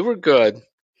 I mean, you were good,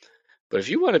 but if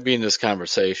you want to be in this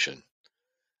conversation,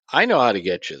 I know how to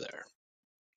get you there.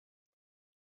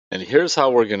 And here's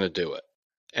how we're going to do it."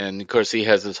 And of course, he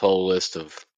has this whole list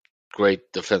of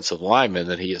great defensive linemen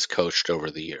that he has coached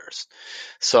over the years.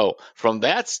 So, from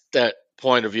that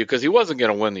point of view, because he wasn't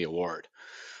going to win the award,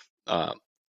 uh,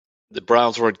 the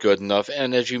Browns weren't good enough.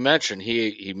 And as you mentioned,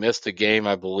 he missed a game,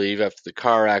 I believe, after the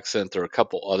car accident. There were a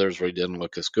couple others where he didn't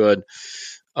look as good.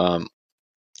 Um,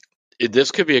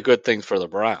 this could be a good thing for the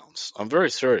Browns. I'm very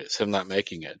serious, him not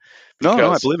making it, No, no, I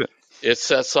because believe it. it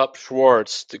sets up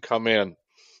Schwartz to come in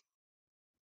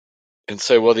and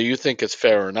say whether you think it's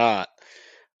fair or not.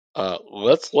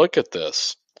 Let's look at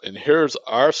this, and here's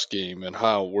our scheme and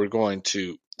how we're going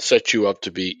to set you up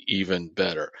to be even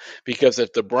better. Because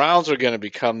if the Browns are going to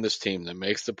become this team that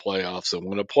makes the playoffs and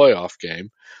win a playoff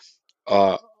game,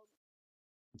 uh,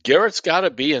 Garrett's got to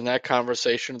be in that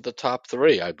conversation at the top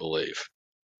three, I believe.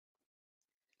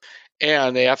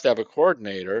 And they have to have a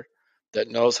coordinator that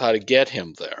knows how to get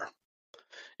him there.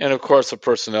 And of course, a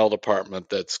personnel department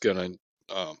that's going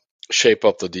to shape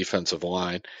up the defensive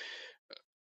line.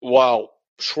 While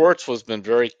Schwartz has been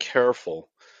very careful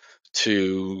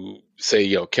to say,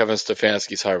 Kevin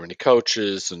Stefanski's hiring the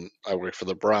coaches and I work for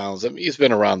the Browns. I mean, he's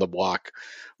been around the block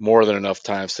more than enough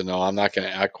times to know I'm not going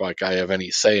to act like I have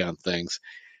any say on things.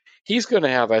 He's going to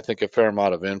have, I think, a fair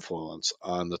amount of influence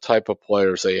on the type of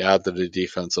players they add to the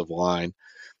defensive line,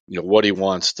 what he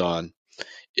wants done.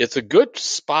 It's a good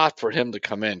spot for him to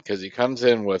come in because he comes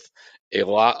in with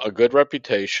a good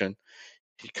reputation.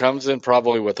 He comes in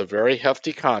probably with a very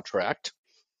hefty contract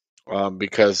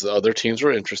because other teams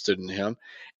were interested in him,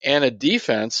 and a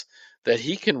defense that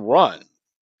he can run.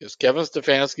 Because Kevin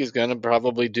Stefanski is going to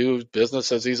probably do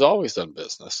business as he's always done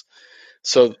business.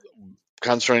 So,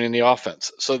 concentrating the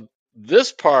offense. So,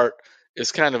 this part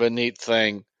is kind of a neat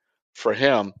thing for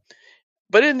him.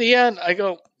 But in the end, I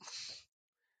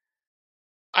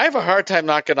have a hard time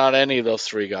knocking out any of those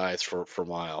three guys for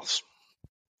Myles.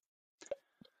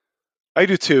 I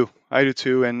do too. I do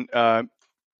too. And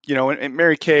and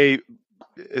Mary Kay,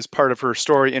 as part of her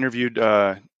story, interviewed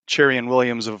Cherian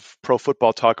Williams of Pro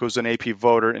Football Talk, who's an AP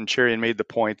voter, and Cherian made the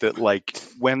point that like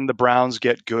when the Browns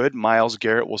get good, Myles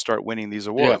Garrett will start winning these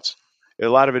Yeah. awards. A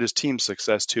lot of it is team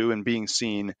success too, and being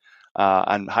seen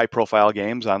on high-profile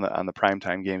games, on the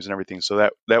primetime games, and everything. So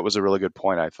that was a really good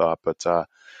point, I thought. But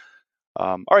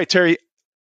all right, Terry,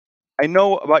 I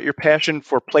know about your passion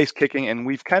for place kicking, and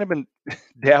we've kind of been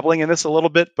dabbling in this a little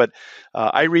bit, but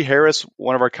Irie Harris,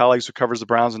 one of our colleagues who covers the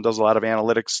Browns and does a lot of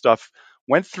analytics stuff,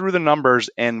 went through the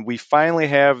numbers, and we finally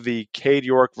have the Cade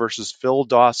York versus Phil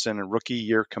Dawson rookie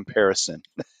year comparison.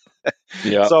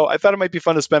 Yeah. So I thought it might be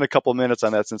fun to spend a couple of minutes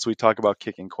on that since we talk about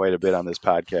kicking quite a bit on this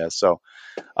podcast. So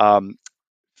um,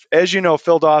 as you know,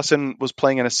 Phil Dawson was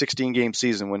playing in a 16-game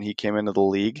season when he came into the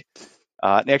league.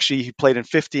 And actually, he played in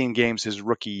 15 games his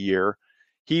rookie year.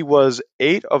 He was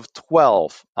 8 of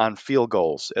 12 on field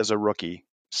goals as a rookie,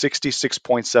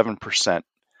 66.7%.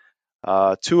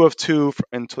 2 of 2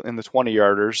 in the 20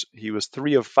 yarders. He was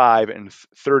 3 of 5 in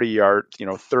 30 yards,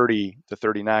 30 to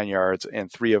 39 yards,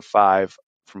 and 3 of 5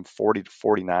 from 40 to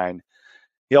 49.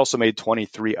 He also made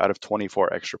 23 out of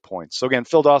 24 extra points. So again,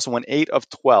 Phil Dawson went 8 of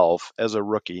 12 as a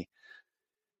rookie.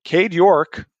 Cade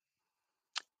York,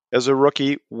 as a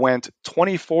rookie, went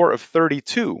 24 of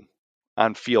 32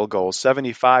 on field goals,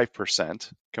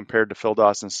 75%, compared to Phil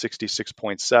Dawson's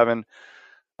 66.7.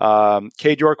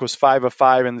 Cade York was 5 of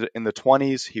 5 in the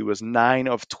 20s. He was 9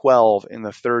 of 12 in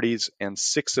the 30s, and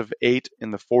 6 of 8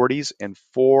 in the 40s, and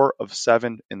 4 of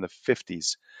 7 in the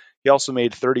 50s. He also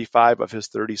made 35 of his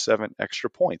 37 extra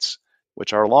points,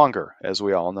 which are longer, as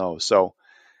we all know. So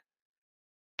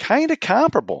kind of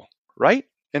comparable, right?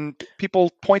 And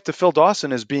people point to Phil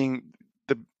Dawson as being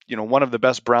one of the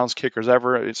best Browns kickers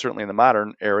ever. Certainly in the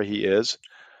modern era, he is.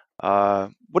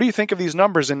 What do you think of these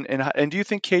numbers, and do you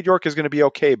think Cade York is going to be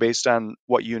okay based on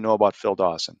what you know about Phil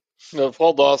Dawson?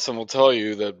 Phil Dawson will tell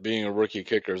you that being a rookie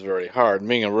kicker is very hard.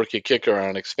 Being a rookie kicker on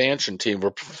an expansion team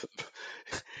where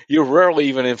you're rarely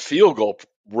even in field goal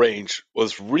range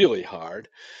was really hard.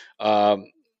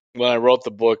 When I wrote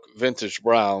the book Vintage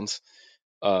Browns,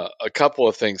 a couple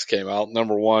of things came out.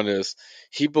 Number one is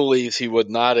he believes he would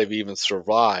not have even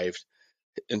survived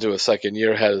into a second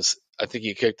year I think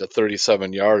he kicked a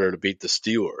 37-yarder to beat the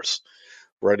Steelers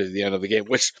right at the end of the game,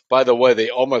 which, by the way, they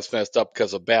almost messed up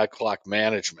because of bad clock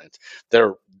management.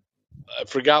 I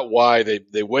forgot why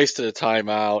they wasted a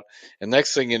timeout, and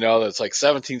next thing you know, it's like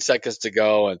 17 seconds to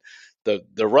go, and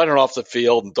they're running off the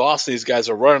field, and Dawson, these guys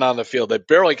are running on the field. They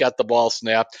barely got the ball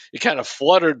snapped. It kind of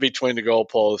fluttered between the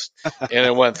goalposts, and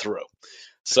it went through.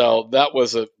 So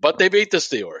but they beat the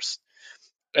Steelers.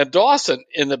 And Dawson,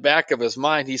 in the back of his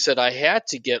mind, he said, I had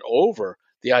to get over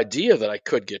the idea that I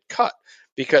could get cut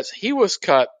because he was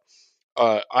cut.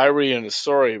 Irie in his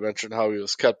story mentioned how he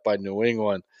was cut by New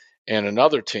England and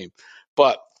another team.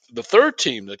 But the third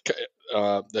team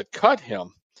that cut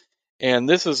him,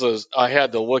 and I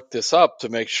had to look this up to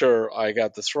make sure I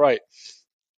got this right.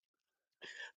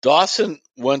 Dawson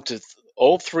went to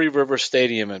Old Three River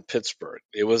Stadium in Pittsburgh.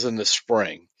 It was in the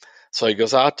spring. So he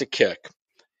goes out to kick.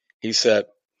 He said,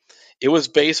 it was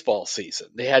baseball season.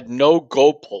 They had no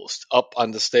goalpost up on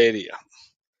the stadium.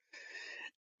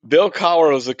 Bill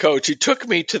Cowher was the coach. He took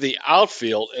me to the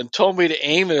outfield and told me to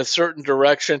aim in a certain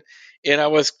direction, and I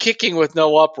was kicking with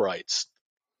no uprights.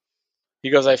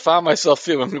 He goes, I found myself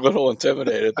feeling a little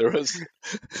intimidated. There was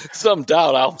some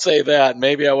doubt, I'll say that.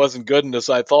 Maybe I wasn't good enough as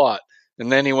I thought.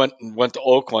 And then he went to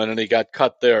Oakland, and he got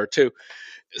cut there, too.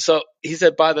 So he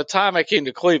said, by the time I came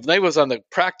to Cleveland, they was on the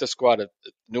practice squad at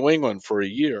New England for a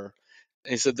year.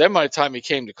 And he said, then by the time he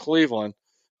came to Cleveland,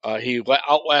 he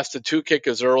outlasted two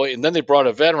kickers early, and then they brought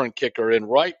a veteran kicker in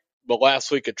right the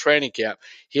last week of training camp.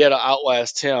 He had to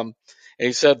outlast him. And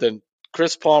he said then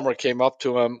Chris Palmer came up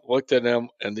to him, looked at him,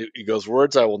 and he goes,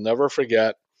 words I will never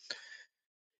forget.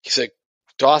 He said,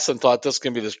 Dawson thought this is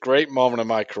going to be this great moment in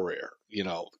my career,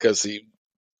 because he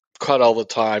cut all the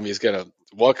time. He's going to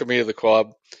welcome me to the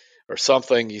club or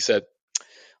something. He said,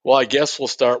 well, I guess we'll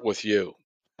start with you.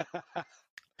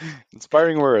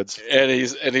 Inspiring words. And he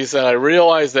said, I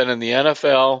realize that in the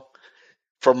NFL,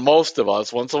 for most of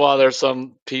us, once in a while there's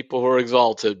some people who are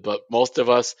exalted, but most of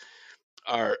us,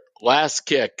 our last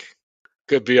kick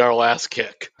could be our last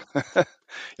kick.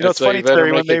 It's funny,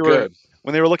 Terry, when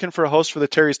they were looking for a host for the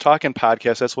Terry's Talking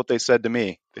podcast, that's what they said to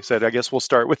me. They said, I guess we'll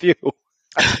start with you. Well,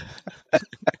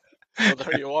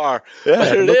 there you are. Yeah,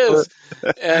 there it is.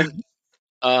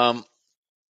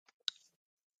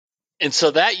 And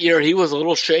so that year he was a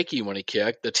little shaky when he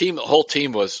kicked. The whole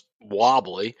team was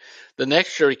wobbly. The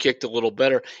next year he kicked a little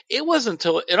better. It wasn't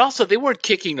until, and also they weren't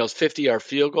kicking those 50-yard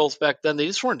field goals back then.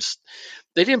 They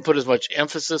didn't put as much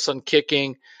emphasis on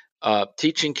kicking,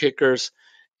 teaching kickers.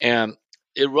 And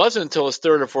it wasn't until his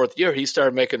third or fourth year he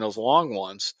started making those long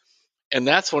ones. And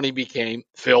that's when he became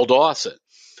Phil Dawson.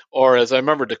 Or as I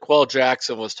remember, DeQuell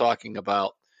Jackson was talking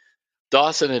about,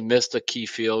 Dawson had missed a key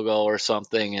field goal or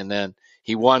something, and then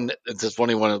he won. This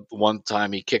one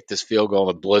time he kicked this field goal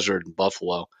in a blizzard in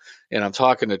Buffalo. And I'm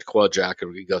talking to DeQuell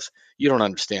Jackson. He goes, you don't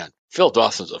understand. Phil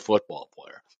Dawson's a football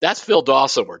player. That's Phil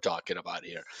Dawson we're talking about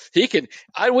here.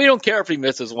 We don't care if he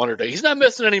misses one or two. He's not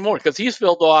missing anymore because he's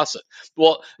Phil Dawson.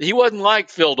 Well, he wasn't like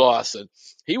Phil Dawson.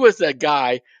 He was that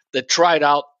guy that tried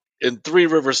out in Three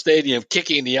River Stadium,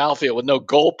 kicking the outfield with no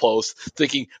goalposts,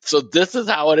 thinking, so this is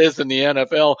how it is in the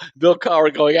NFL. Bill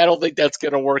Cowher going, I don't think that's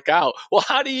going to work out. Well,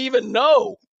 how do you even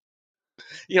know?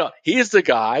 He's the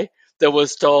guy that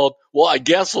was told, well, I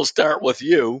guess we'll start with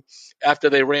you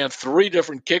after they ran three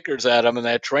different kickers at him in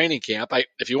that training camp.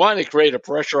 If you want to create a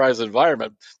pressurized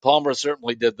environment, Palmer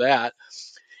certainly did that.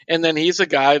 And then he's a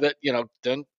guy that,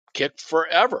 didn't kick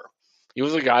forever. He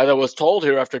was a guy that was told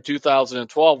here after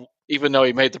 2012, even though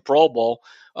he made the Pro Bowl,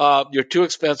 you're too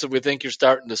expensive. We think you're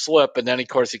starting to slip. And then, of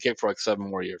course, he kicked for like 7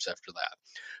 more years after that.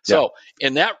 So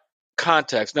in that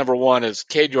context, number one is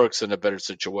Cade York's in a better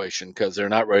situation because they're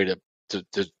not ready to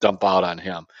dump out on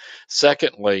him.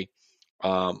 Secondly,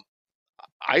 I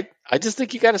just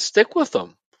think you got to stick with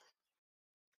them.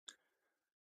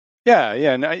 Yeah,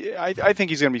 and I think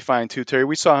he's going to be fine too, Terry.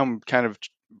 We saw him kind of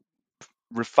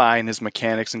refine his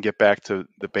mechanics and get back to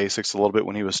the basics a little bit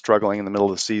when he was struggling in the middle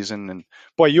of the season. And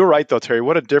boy, you're right though, Terry.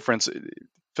 What a difference!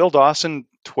 Phil Dawson,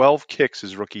 12 kicks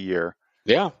his rookie year.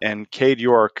 Yeah, and Cade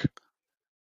York,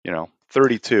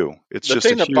 32. It's The just a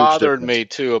thing that huge bothered difference. me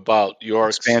too about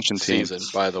York's Expansion team. season,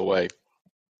 by the way,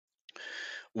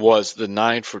 was the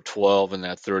 9 for 12 in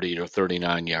that 30 to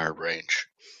 39 yard range.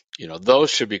 Those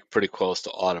should be pretty close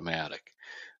to automatic.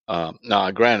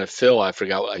 Now, granted, Phil, I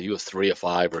forgot, he was 3 of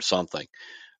 5 or something.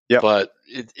 Yep. But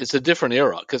it's a different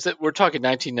era because we're talking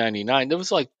 1999. That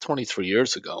was like 23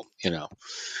 years ago,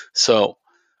 So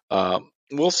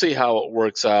we'll see how it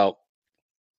works out.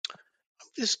 I'm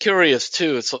just curious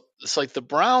too. It's like the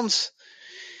Browns.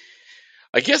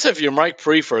 I guess if you're Mike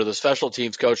Prefer, the special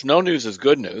teams coach, no news is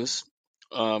good news,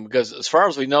 because as far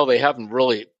as we know, they haven't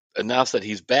really announced that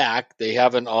he's back. They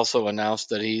haven't also announced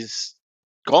that he's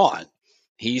gone.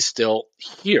 He's still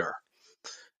here.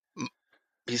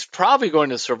 He's probably going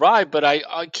to survive, but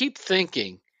I keep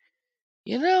thinking,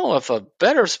 if a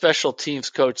better special teams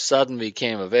coach suddenly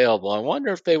became available, I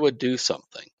wonder if they would do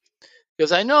something.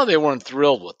 Because I know they weren't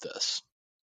thrilled with this.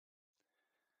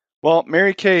 Well,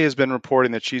 Mary Kay has been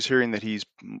reporting that she's hearing that he's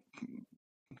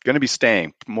going to be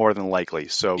staying more than likely.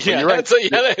 So, but you're right.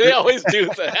 They always do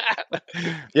that.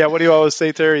 Yeah, what do you always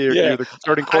say, Terry? Yeah. You're the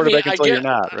starting quarterback until you're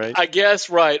not, right? I guess,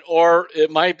 right. Or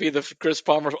it might be the Chris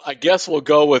Palmer, I guess we'll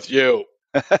go with you.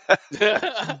 But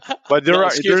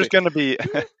Excuse there's me. going to be,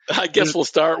 I guess we'll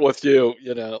start with you,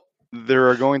 There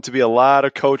are going to be a lot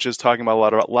of coaches talking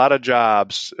about a lot of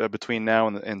jobs between now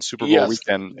and Super Bowl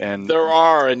weekend. And there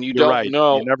are, and you you're don't right.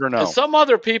 know. You never know. And some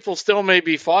other people still may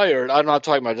be fired. I'm not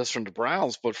talking about just from the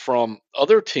Browns, but from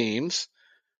other teams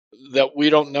that we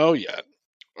don't know yet.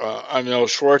 I know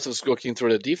Schwartz is looking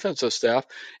through the defensive staff,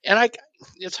 and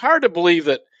it's hard to believe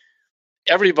that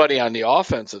everybody on the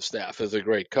offensive staff is a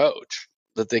great coach,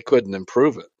 that they couldn't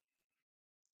improve it.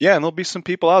 Yeah, and there'll be some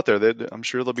people out there that I'm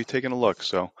sure they'll be taking a look.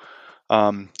 So,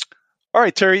 all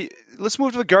right, Terry, let's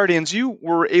move to the Guardians. You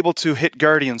were able to hit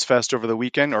Guardians Fest over the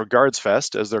weekend, or Guards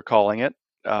Fest, as they're calling it,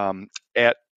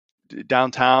 at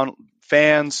downtown.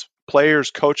 Fans,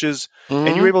 players, coaches,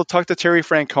 and you were able to talk to Terry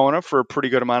Francona for a pretty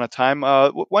good amount of time. Why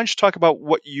don't you talk about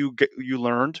what you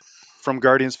learned from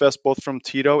Guardians Fest, both from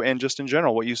Tito and just in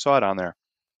general, what you saw down there?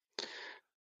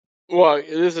 Well,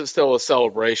 this is still a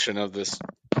celebration of this,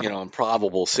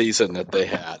 improbable season that they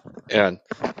had, and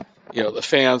the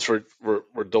fans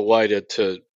were delighted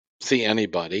to see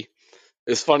anybody.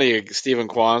 It's funny. Stephen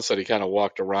Kwan said he kind of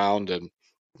walked around and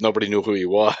nobody knew who he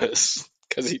was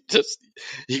because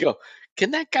you go,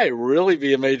 can that guy really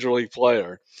be a major league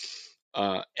player?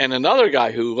 And another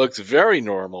guy who looks very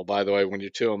normal, by the way, when you're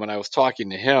to him, and I was talking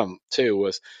to him too,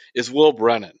 is Will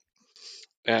Brennan.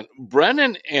 And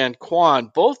Brennan and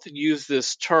Kwan both use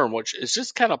this term, which has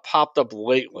just kind of popped up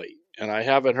lately, and I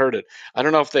haven't heard it. I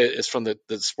don't know if it's from the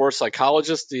sports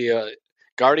psychologist the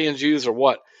Guardians use or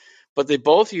what, but they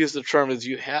both use the term as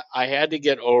I had to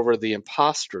get over the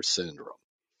imposter syndrome.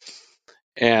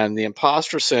 And the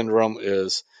imposter syndrome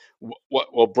is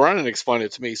well, Brennan explained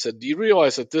it to me. He said, do you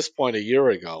realize at this point a year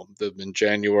ago, in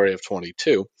January of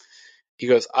 22, he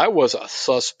goes, I was a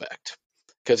suspect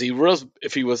because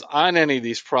if he was on any of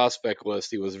these prospect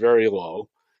lists, he was very low.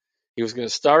 He was going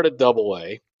to start at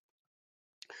AA.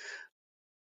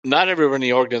 Not everyone in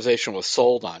the organization was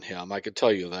sold on him. I could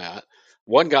tell you that.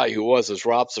 One guy who was is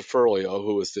Rob Ciferlio,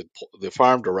 who was the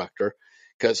farm director,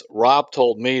 because Rob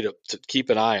told me to keep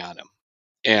an eye on him.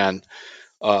 And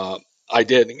I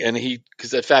did. And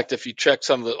because in fact, if you check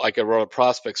some of the, like I wrote a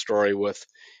prospect story with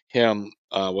him,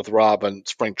 with Rob in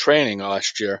spring training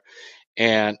last year,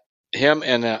 and him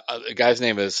and a guy's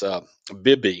name is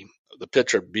Bibby, the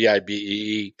pitcher,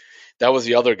 Bibbee. That was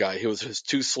the other guy. He was his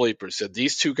two sleepers. Said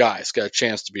these two guys got a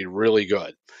chance to be really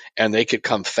good, and they could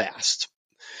come fast.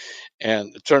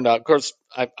 And it turned out, of course,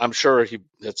 I'm sure he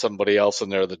had somebody else in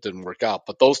there that didn't work out,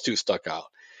 but those two stuck out.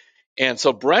 And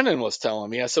so Brennan was telling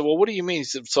me, I said, well, what do you mean? He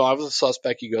said, so I was a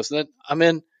suspect. He goes, and then I'm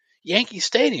in Yankee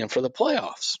Stadium for the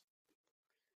playoffs.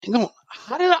 And going,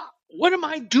 what am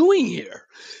I doing here?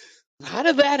 How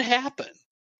did that happen?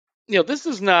 This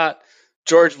is not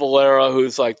George Valera,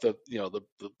 who's like the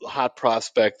hot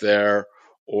prospect there,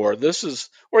 or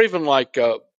even like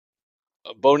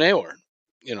Bo Naylor,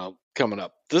 coming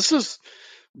up. This is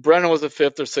Brennan was a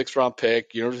 5th or 6th round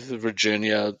pick, University of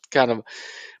Virginia, kind of,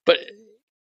 but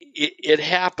it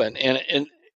happened, and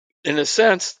in a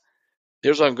sense,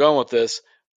 here's where I'm going with this.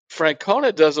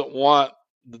 Francona doesn't want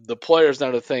the players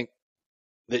now to think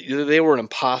that they were an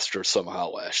imposter somehow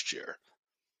last year,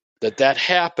 that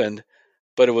happened,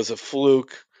 but it was a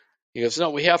fluke. He goes, no,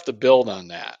 we have to build on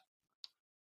that.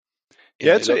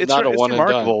 Yeah, it's Not a one and done.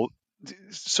 remarkable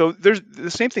so there's the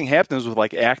same thing happens with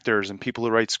like actors and people who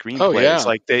write Oh screenplays. yeah.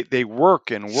 Like they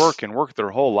work and work and work their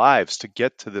whole lives to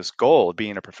get to this goal of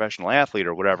being a professional athlete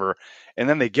or whatever, and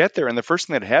then they get there, and the first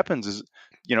thing that happens is,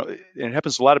 and it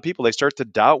happens to a lot of people, they start to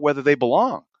doubt whether they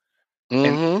belong. And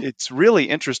Mm-hmm. it's really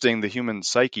interesting, the human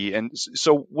psyche. And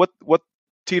so what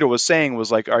Tito was saying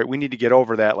was like, all right, we need to get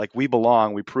over that. Like, we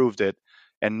belong, we proved it,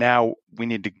 and now we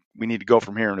need to go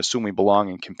from here and assume we belong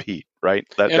and compete, right?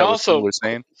 That And that was kind of what he also, was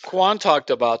saying. Quan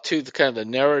talked about too the kind of the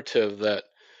narrative that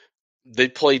they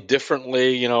play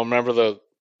differently. Remember the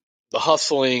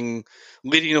hustling,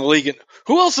 leading the league.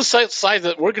 Who else decided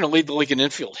that we're going to lead the league in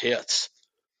infield hits?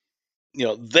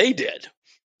 They did.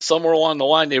 Somewhere along the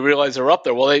line, they realized they're up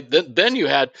there. Well, then you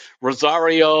had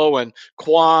Rosario and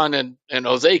Quan and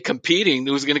Jose competing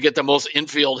who's going to get the most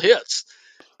infield hits.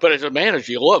 But as a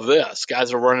manager, you love this.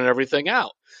 Guys are running everything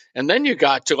out. And then you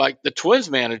got to, like, the Twins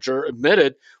manager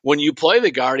admitted, when you play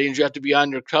the Guardians, you have to be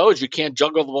on your toes. You can't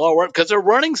juggle the ball because they're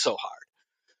running so hard.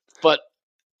 But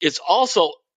it's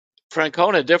also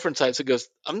Francona, different sides. It goes,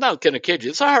 I'm not going to kid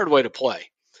you. It's a hard way to play.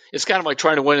 It's kind of like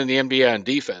trying to win in the NBA on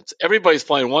defense. Everybody's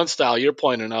playing one style, you're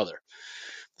playing another.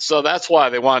 So that's why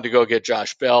they wanted to go get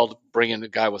Josh Bell, bring in a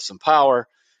guy with some power.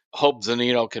 Hope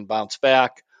Zanino can bounce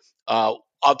back. I'll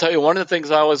tell you, one of the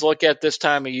things I always look at this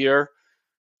time of year,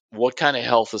 what kind of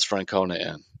health is Francona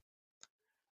in?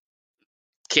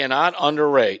 Cannot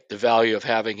underrate the value of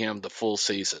having him the full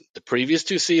season. The previous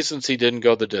 2 seasons, he didn't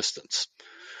go the distance.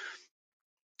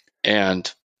 And,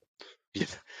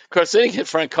 of course, then you get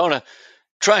Francona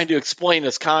trying to explain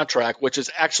his contract, which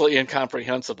is actually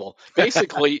incomprehensible.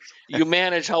 Basically, you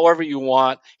manage however you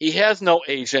want. He has no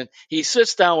agent. He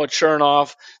sits down with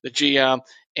Chernoff, the GM,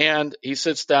 and he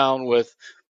sits down with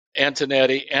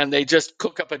Antonetti, and they just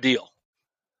cook up a deal.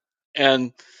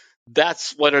 And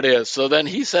that's what it is. So then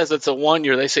he says it's a 1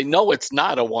 year. They say, no, it's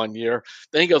not a 1 year.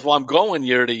 Then he goes, well, I'm going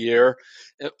year to year.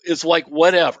 It's like,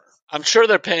 whatever. I'm sure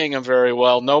they're paying him very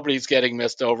well. Nobody's getting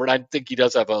missed over. And I think he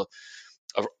does have a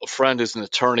friend who's an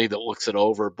attorney that looks it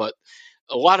over. But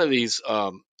a lot of these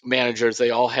managers,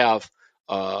 they all have,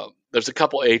 there's a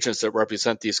couple agents that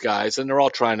represent these guys, and they're all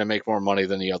trying to make more money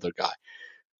than the other guy.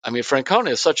 I mean,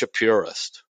 Francona is such a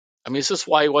purist. I mean, it's just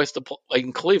why he likes to play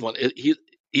in Cleveland.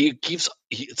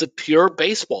 It's a pure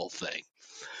baseball thing.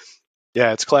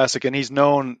 Yeah, it's classic, and he's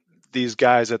known these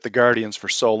guys at the Guardians for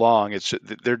so long.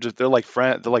 They're like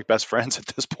they're like best friends at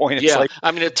this point. It's Yeah, like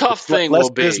I mean, a tough thing less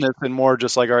will be. business and more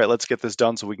just like, all right, let's get this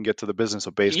done so we can get to the business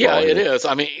of Yeah, baseball it here. is.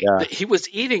 I mean, Yeah. he was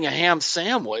eating a ham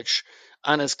sandwich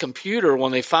on his computer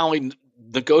when they finally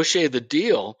negotiated the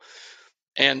deal.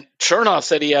 And Chernoff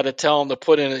said he had to tell him to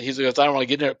put in. He goes, I don't want to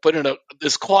get in there. Put in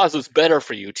this clause is better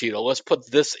for you, Tito. Let's put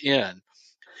this in.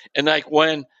 And like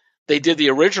when they did the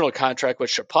original contract with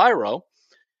Shapiro,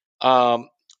 um,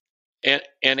 and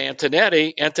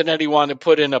Antonetti wanted to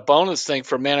put in a bonus thing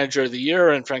for manager of the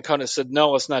year, and Francona said,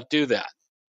 no, let's not do that.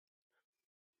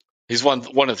 He's won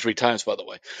one of 3 times, by the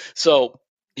way. So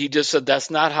he just said, that's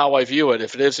not how I view it.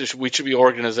 If it is, we should be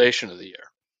organization of the year.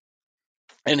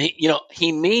 And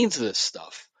he means this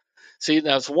stuff. See,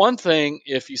 that's one thing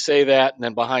if you say that, and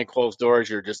then behind closed doors,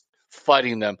 you're just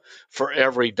fighting them for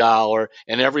every dollar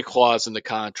and every clause in the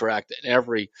contract and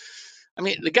I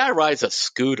mean, the guy rides a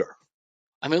scooter.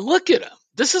 I mean, look at him.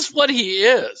 This is what he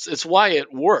is. It's why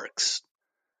it works.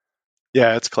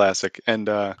 Yeah, it's classic. And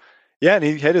yeah, and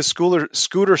he had his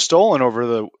scooter stolen over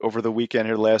the weekend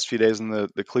here the last few days, and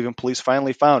the Cleveland police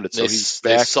finally found it. They So he's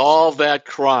they back. solve that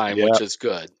crime, Yeah, which is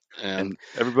good. And and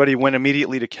everybody went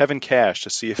immediately to Kevin Cash to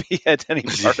see if he had any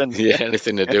part in yeah, that.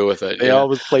 anything to do with it. They Yeah.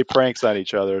 always play pranks on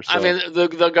each other. I So mean,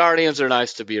 the Guardians are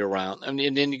nice to be around. I mean,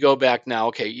 and then you go back now.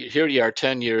 Okay, here you are,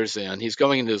 10 years in. He's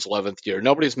going into his 11th year.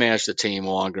 Nobody's managed a team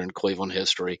longer in Cleveland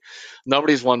history.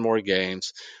 Nobody's won more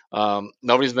games.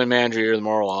 Nobody's been manager here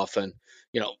more often.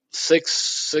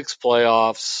 Six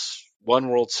playoffs, one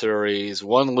World Series,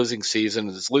 one losing season.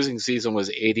 His losing season was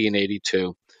 80 and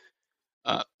 82.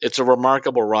 It's a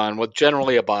remarkable run with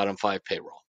generally a bottom 5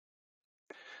 payroll.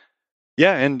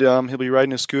 yeah, and he'll be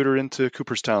riding a scooter into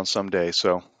Cooperstown someday.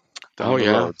 So Oh down the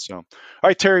yeah. road. So, all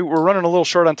right, Terry, we're running a little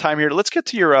short on time here. Let's get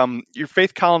to your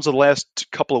faith columns of the last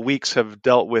couple of weeks have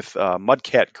dealt with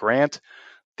Mudcat Grant,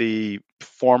 the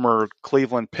former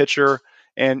Cleveland pitcher,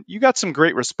 and you got some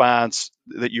great response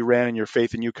that you ran in your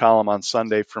Faith in You column on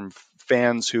Sunday from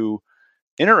fans who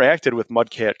interacted with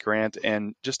Mudcat Grant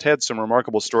and just had some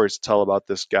remarkable stories to tell about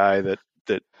this guy that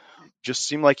just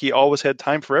seemed like he always had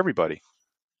time for everybody.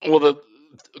 Well,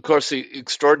 of course, the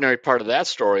extraordinary part of that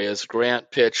story is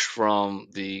Grant pitched from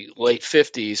the late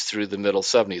 50s through the middle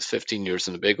 70s, 15 years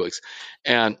in the big leagues.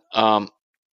 And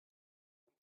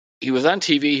he was on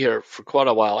TV here for quite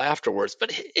a while afterwards,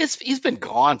 but he's been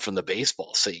gone from the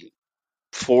baseball scene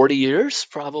 40 years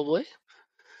probably.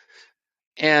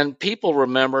 And people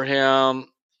remember him.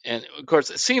 And of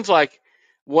course, it seems like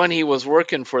when he was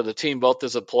working for the team, both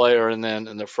as a player and then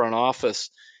in the front office,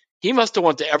 he must have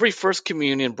went to every first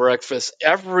communion breakfast,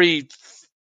 every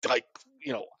like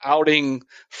outing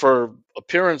for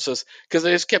appearances, because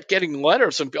they just kept getting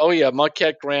letters from, oh yeah,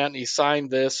 Mudcat Grant, he signed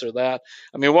this or that.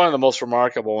 I mean, one of the most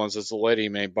remarkable ones is a lady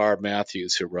named Barb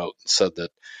Matthews who wrote and said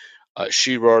that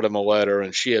she wrote him a letter,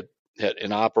 and she had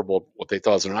inoperable, what they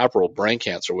thought was an inoperable brain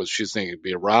cancer, was she was thinking to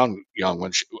be around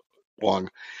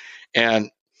long, and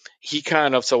he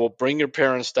kind of said, well, bring your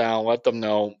parents down, let them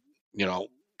know,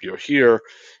 you're here.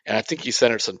 And I think he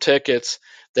sent her some tickets.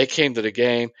 They came to the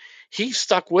game. He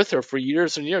stuck with her for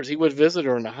years and years. He would visit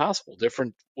her in the hospital,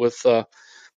 different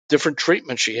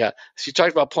treatment she had. She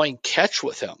talked about playing catch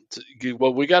with him.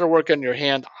 Well, we got to work on your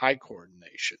hand-eye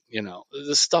coordination,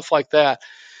 this stuff like that.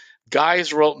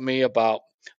 Guys wrote me about,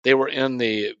 they were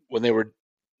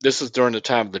this was during the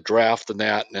time of the draft and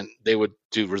that, and they would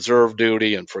do reserve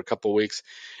duty and for a couple of weeks,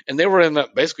 and they were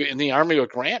basically in the Army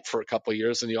with Grant for a couple of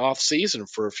years in the off season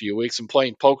for a few weeks and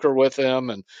playing poker with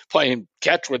him and playing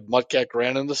catch with Mudcat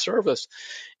Grant in the service.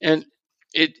 And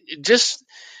it just,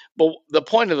 but the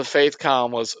point of the faith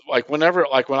column was like when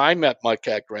I met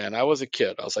Mudcat Grant, I was a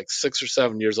kid. I was like 6 or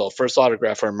 7 years old. First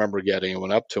autograph I remember getting, I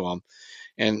went up to him.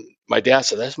 And my dad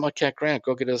said, that's Mudcat Grant.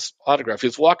 Go get his autograph. He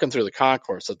was walking through the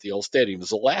concourse at the old stadium. It was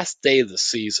the last day of the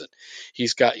season.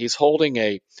 He's holding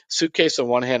a suitcase in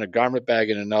one hand, a garment bag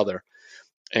in another.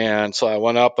 And so I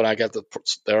went up and I got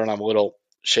there, and I'm a little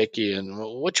shaky. And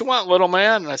what you want, little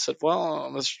man? And I said, well,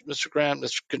 Mr. Grant,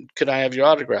 could I have your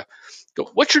autograph? Go,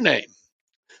 what's your name?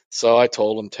 So I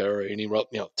told him Terry, and he wrote,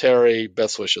 Terry,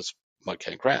 best wishes,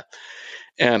 Mudcat Grant.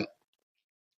 And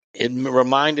it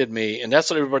reminded me, and that's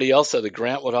what everybody else said, that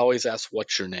Grant would always ask,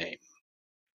 what's your name?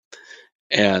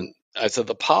 And I said,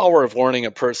 the power of learning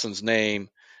a person's name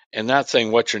and not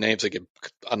saying what's your name to get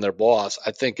on their boss,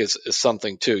 I think is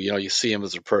something too. You see him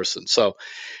as a person. So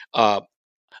I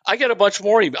get a bunch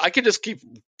more. I could just keep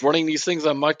running these things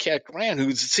on Mudcat Grant,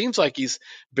 who seems like he's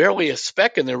barely a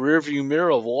speck in the rearview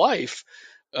mirror of life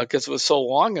because it was so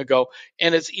long ago.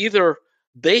 And it's either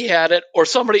they had it or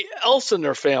somebody else in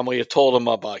their family had told them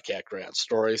about Mudcat Grant's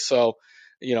story. So,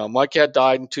 Mudcat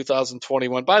died in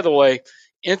 2021. By the way,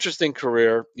 interesting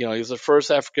career. He was the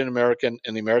first African American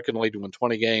in the American League to win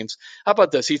 20 games. How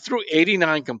about this? He threw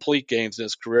 89 complete games in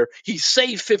his career. He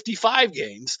saved 55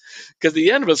 games because at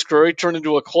the end of his career, he turned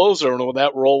into a closer, and when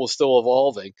that role was still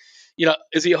evolving.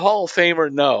 Is he a Hall of Famer?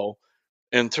 No.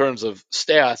 In terms of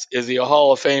stats, is he a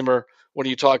Hall of Famer when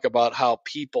you talk about how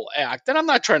people act? And I'm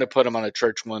not trying to put him on a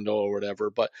church window or whatever,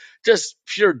 but just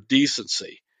pure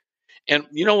decency. And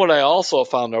you know what I also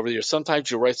found over the years?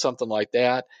 Sometimes you write something like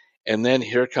that, and then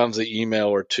here comes an email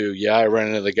or two. Yeah, I ran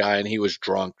into the guy and he was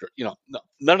drunk. Or, no,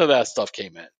 none of that stuff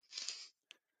came in.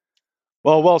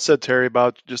 Well said, Terry,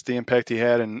 about just the impact he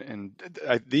had, and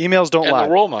the emails don't lie. And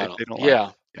the role model. They don't lie.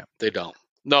 lie. Yeah, they don't.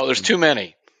 No, there's too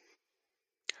many.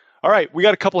 All right, we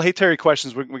got a couple Hey Terry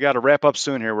questions. We got to wrap up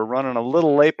soon here. We're running a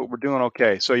little late, but we're doing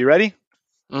okay. So you ready?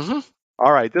 Mm-hmm.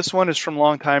 All right, this one is from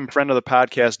longtime friend of the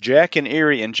podcast, Jack in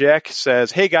Erie. And Jack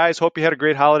says, hey guys, hope you had a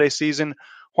great holiday season.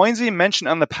 Hoynesy mentioned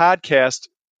on the podcast,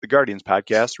 the Guardians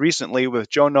podcast, recently with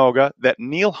Joe Noga, that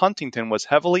Neil Huntington was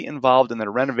heavily involved in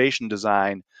the renovation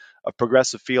design of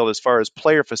Progressive Field as far as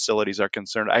player facilities are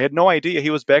concerned. I had no idea he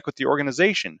was back with the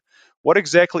organization. What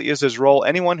exactly is his role?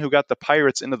 Anyone who got the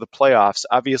Pirates into the playoffs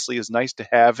obviously is nice to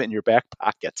have in your back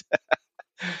pocket.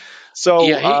 So,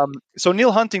 Yeah, so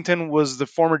Neil Huntington was the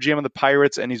former GM of the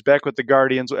Pirates, and he's back with the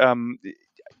Guardians.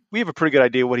 We have a pretty good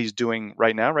idea what he's doing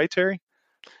right now, right, Terry?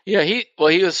 Yeah, he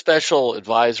was special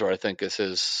advisor, I think is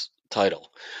his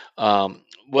title.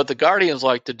 What the Guardians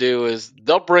like to do is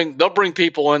they'll bring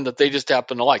people in that they just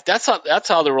happen to like. That's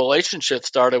how the relationship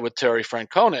started with Terry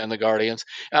Francona and the Guardians.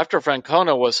 After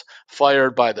Francona was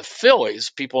fired by the Phillies,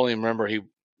 people only remember he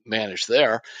managed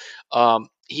there.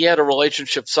 He had a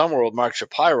relationship somewhere with Mark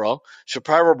Shapiro.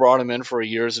 Shapiro brought him in for a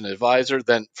year as an advisor.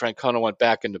 Then Francona went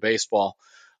back into baseball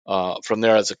from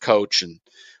there as a coach.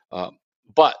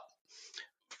 But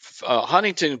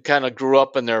Huntington kind of grew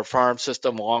up in their farm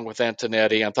system along with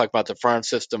Antonetti. I'm talking about the farm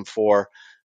system for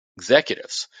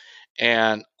executives,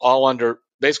 and all under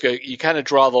basically you kind of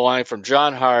draw the line from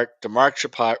John Hart to Mark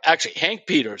Shapiro, actually Hank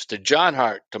Peters to John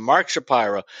Hart to Mark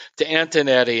Shapiro to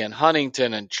Antonetti and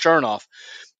Huntington and Chernoff,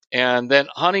 and then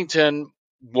Huntington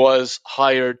was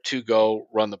hired to go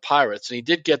run the Pirates, and he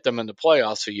did get them in the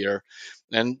playoffs a year,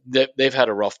 and they've had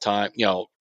a rough time,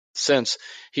 since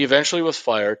he eventually was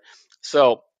fired.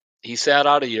 So he sat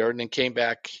out a year and then came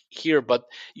back here. But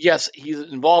yes, he's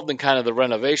involved in kind of the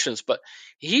renovations, but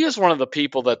he is one of the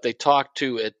people that they talked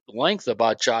to at length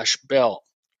about Josh Bell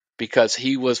because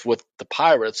he was with the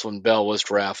Pirates when Bell was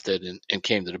drafted and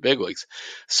came to the big leagues.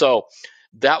 So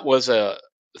that was a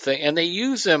thing. And they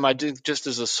use him, I think, just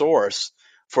as a source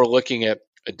for looking at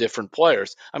different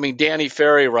players. I mean, Danny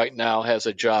Ferry right now has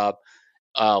a job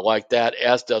like that,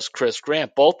 as does Chris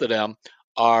Grant. Both of them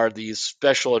are these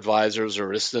special advisors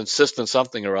or assistant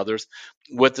something or others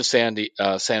with the San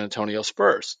Antonio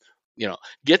Spurs.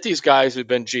 Get these guys who've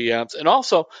been GMs, and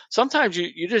also sometimes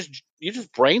you just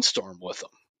brainstorm with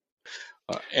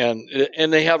them,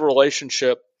 and they have a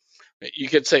relationship. You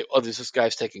could say, "Oh, this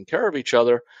guy's taking care of each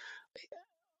other."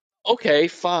 Okay,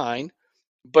 fine,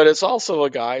 but it's also a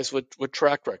guys with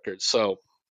track records. So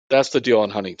that's the deal on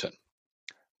Huntington.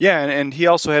 Yeah, and he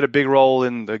also had a big role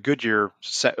in the Goodyear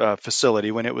facility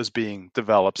when it was being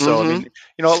developed. So, I mean,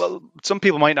 some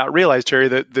people might not realize, Terry,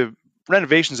 that the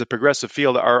renovations at Progressive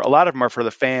Field a lot of them are for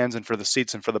the fans and for the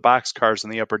seats and for the box cars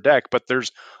in the upper deck, but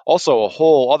there's also a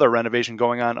whole other renovation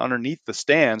going on underneath the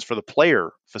stands for the player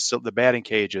facility, the batting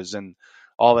cages and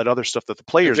all that other stuff that the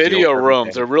The players deal with video every rooms,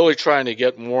 day. they're really trying to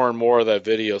get more and more of that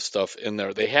video stuff in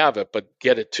there. They have it, but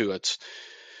get it to it.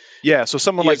 Yeah, so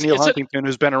someone like Neil It's a, Huntington,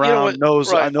 who's been you know what, around,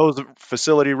 knows right. knows the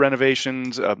facility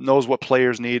renovations, knows what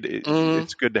players need. Mm-hmm.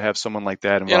 It's good to have someone like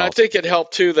that And I involved. think it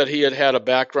helped too that he had a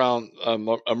background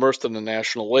immersed in the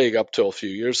National League up till a few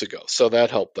years ago, so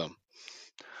that helped them.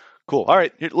 Cool. All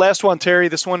right, last one, Terry.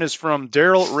 This one is from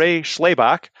Daryl Ray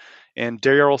Schlabach, and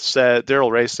Daryl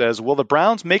Ray says, "Will the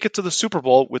Browns make it to the Super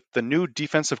Bowl with the new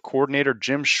defensive coordinator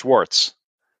Jim Schwartz?"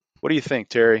 What do you think,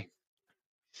 Terry?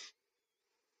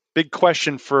 Big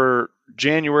question for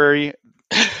January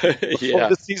before Yeah.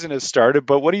 the season has started,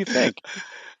 but what do you think?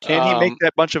 Can he make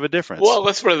that much of a difference? Well,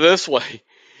 let's put it this way.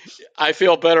 I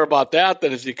feel better about that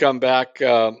than if you come back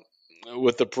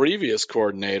with the previous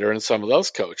coordinator and some of those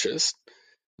coaches.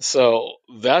 So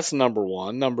that's number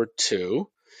one. Number two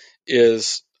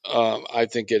is I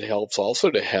think it helps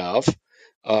also to have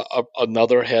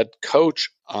another head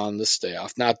coach on the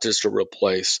staff, not just to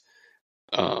replace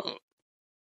uh,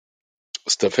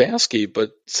 Stefanski,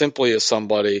 but simply as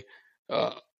somebody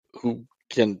who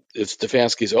can, if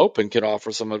Stefanski's open, can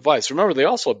offer some advice. Remember, they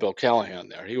also had Bill Callahan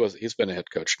there. He's been a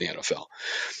head coach in the NFL.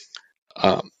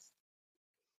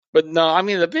 But no, I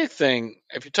mean the big thing,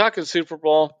 if you're talking Super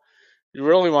Bowl, you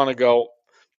really want to go,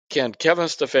 can Kevin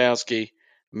Stefanski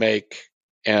make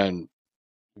and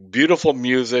beautiful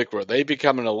music where they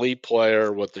become an elite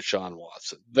player with Deshaun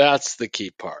Watson? That's the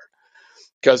key part.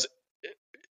 Because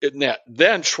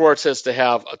then Schwartz has to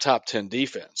have a top 10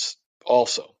 defense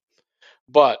also.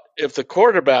 But if the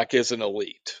quarterback isn't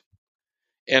elite,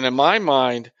 and in my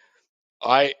mind,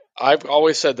 I've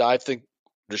always said that I think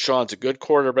Deshaun's a good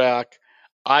quarterback.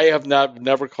 I have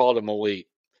never called him elite.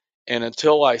 And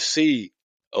until I see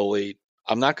elite,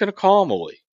 I'm not going to call him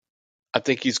elite. I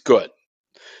think he's good.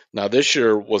 Now this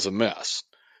year was a mess.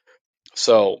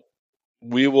 So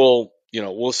we'll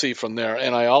see from there.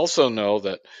 And I also know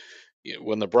that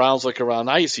when the Browns look around,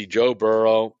 now you see Joe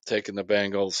Burrow taking the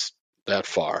Bengals that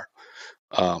far.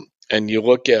 And you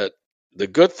look at the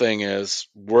good thing is,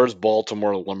 where's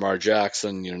Baltimore, Lamar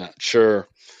Jackson? You're not sure.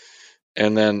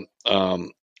 And then,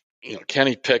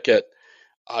 Kenny Pickett,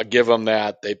 I'll give them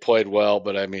that. They played well,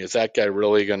 but I mean, is that guy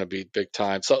really going to be big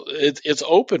time? So it's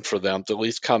open for them to at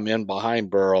least come in behind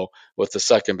Burrow with the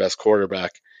second best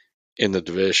quarterback in the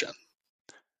division.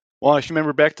 Well, if you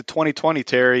remember back to 2020,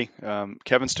 Terry,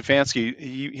 Kevin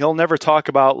Stefanski, he'll never talk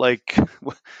about like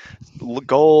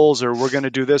goals or we're going to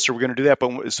do this or we're going to do that.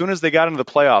 But as soon as they got into the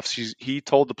playoffs, he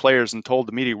told the players and told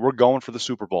the media, "We're going for the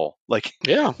Super Bowl." Like,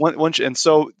 yeah, and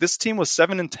so this team was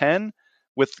 7-10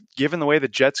 with given the way the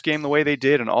Jets game the way they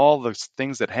did and all the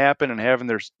things that happened and having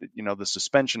their the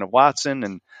suspension of Watson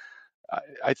and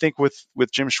I think with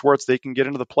Jim Schwartz they can get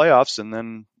into the playoffs and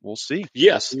then we'll see.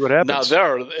 yes. We'll see what happens.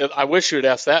 Now I wish you'd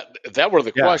asked that. If that were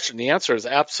the Yeah. question, the answer is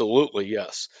absolutely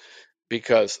yes,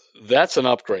 because that's an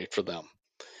upgrade for them.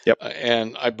 Yep.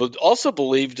 And I also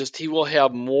believe just he will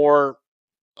have more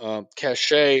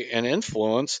cachet and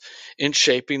influence in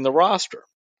shaping the roster.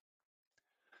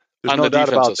 There's on no the doubt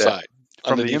about defensive that. side. On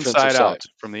From the the defensive inside side. out,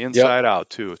 from the Yep. inside out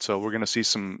too. So we're going to see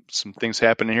some things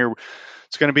happening here.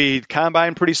 It's going to be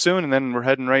combine pretty soon, and then we're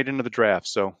heading right into the draft.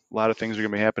 So a lot of things are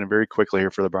going to be happening very quickly here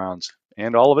for the Browns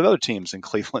and all of the other teams in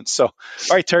Cleveland. So, all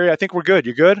right, Terry, I think we're good.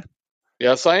 You good?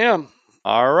 Yes, I am.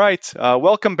 All right.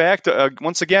 Welcome back.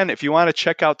 Once again, if you want to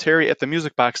check out Terry at the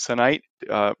Music Box tonight,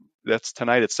 That's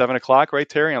tonight at 7 o'clock, right,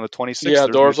 Terry, on the 26th? Yeah,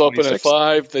 Thursday doors the open at 26th.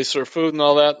 5. They serve food and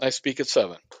all that, and I speak at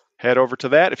 7. Head over to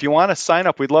that. If you want to sign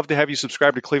up, we'd love to have you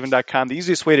subscribe to Cleveland.com. The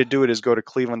easiest way to do it is go to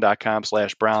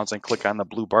Cleveland.com/Browns and click on the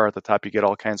blue bar at the top. You get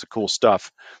all kinds of cool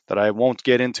stuff that I won't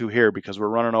get into here because we're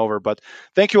running over. But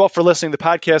thank you all for listening. The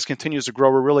podcast continues to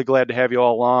grow. We're really glad to have you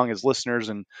all along as listeners.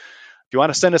 And if you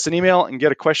want to send us an email and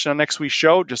get a question on next week's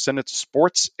show, just send it to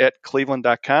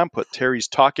sports@cleveland.com. Put Terry's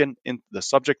Talking in the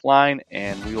subject line,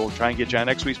 and we will try and get you on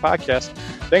next week's podcast.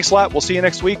 Thanks a lot. We'll see you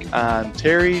next week on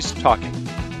Terry's Talking.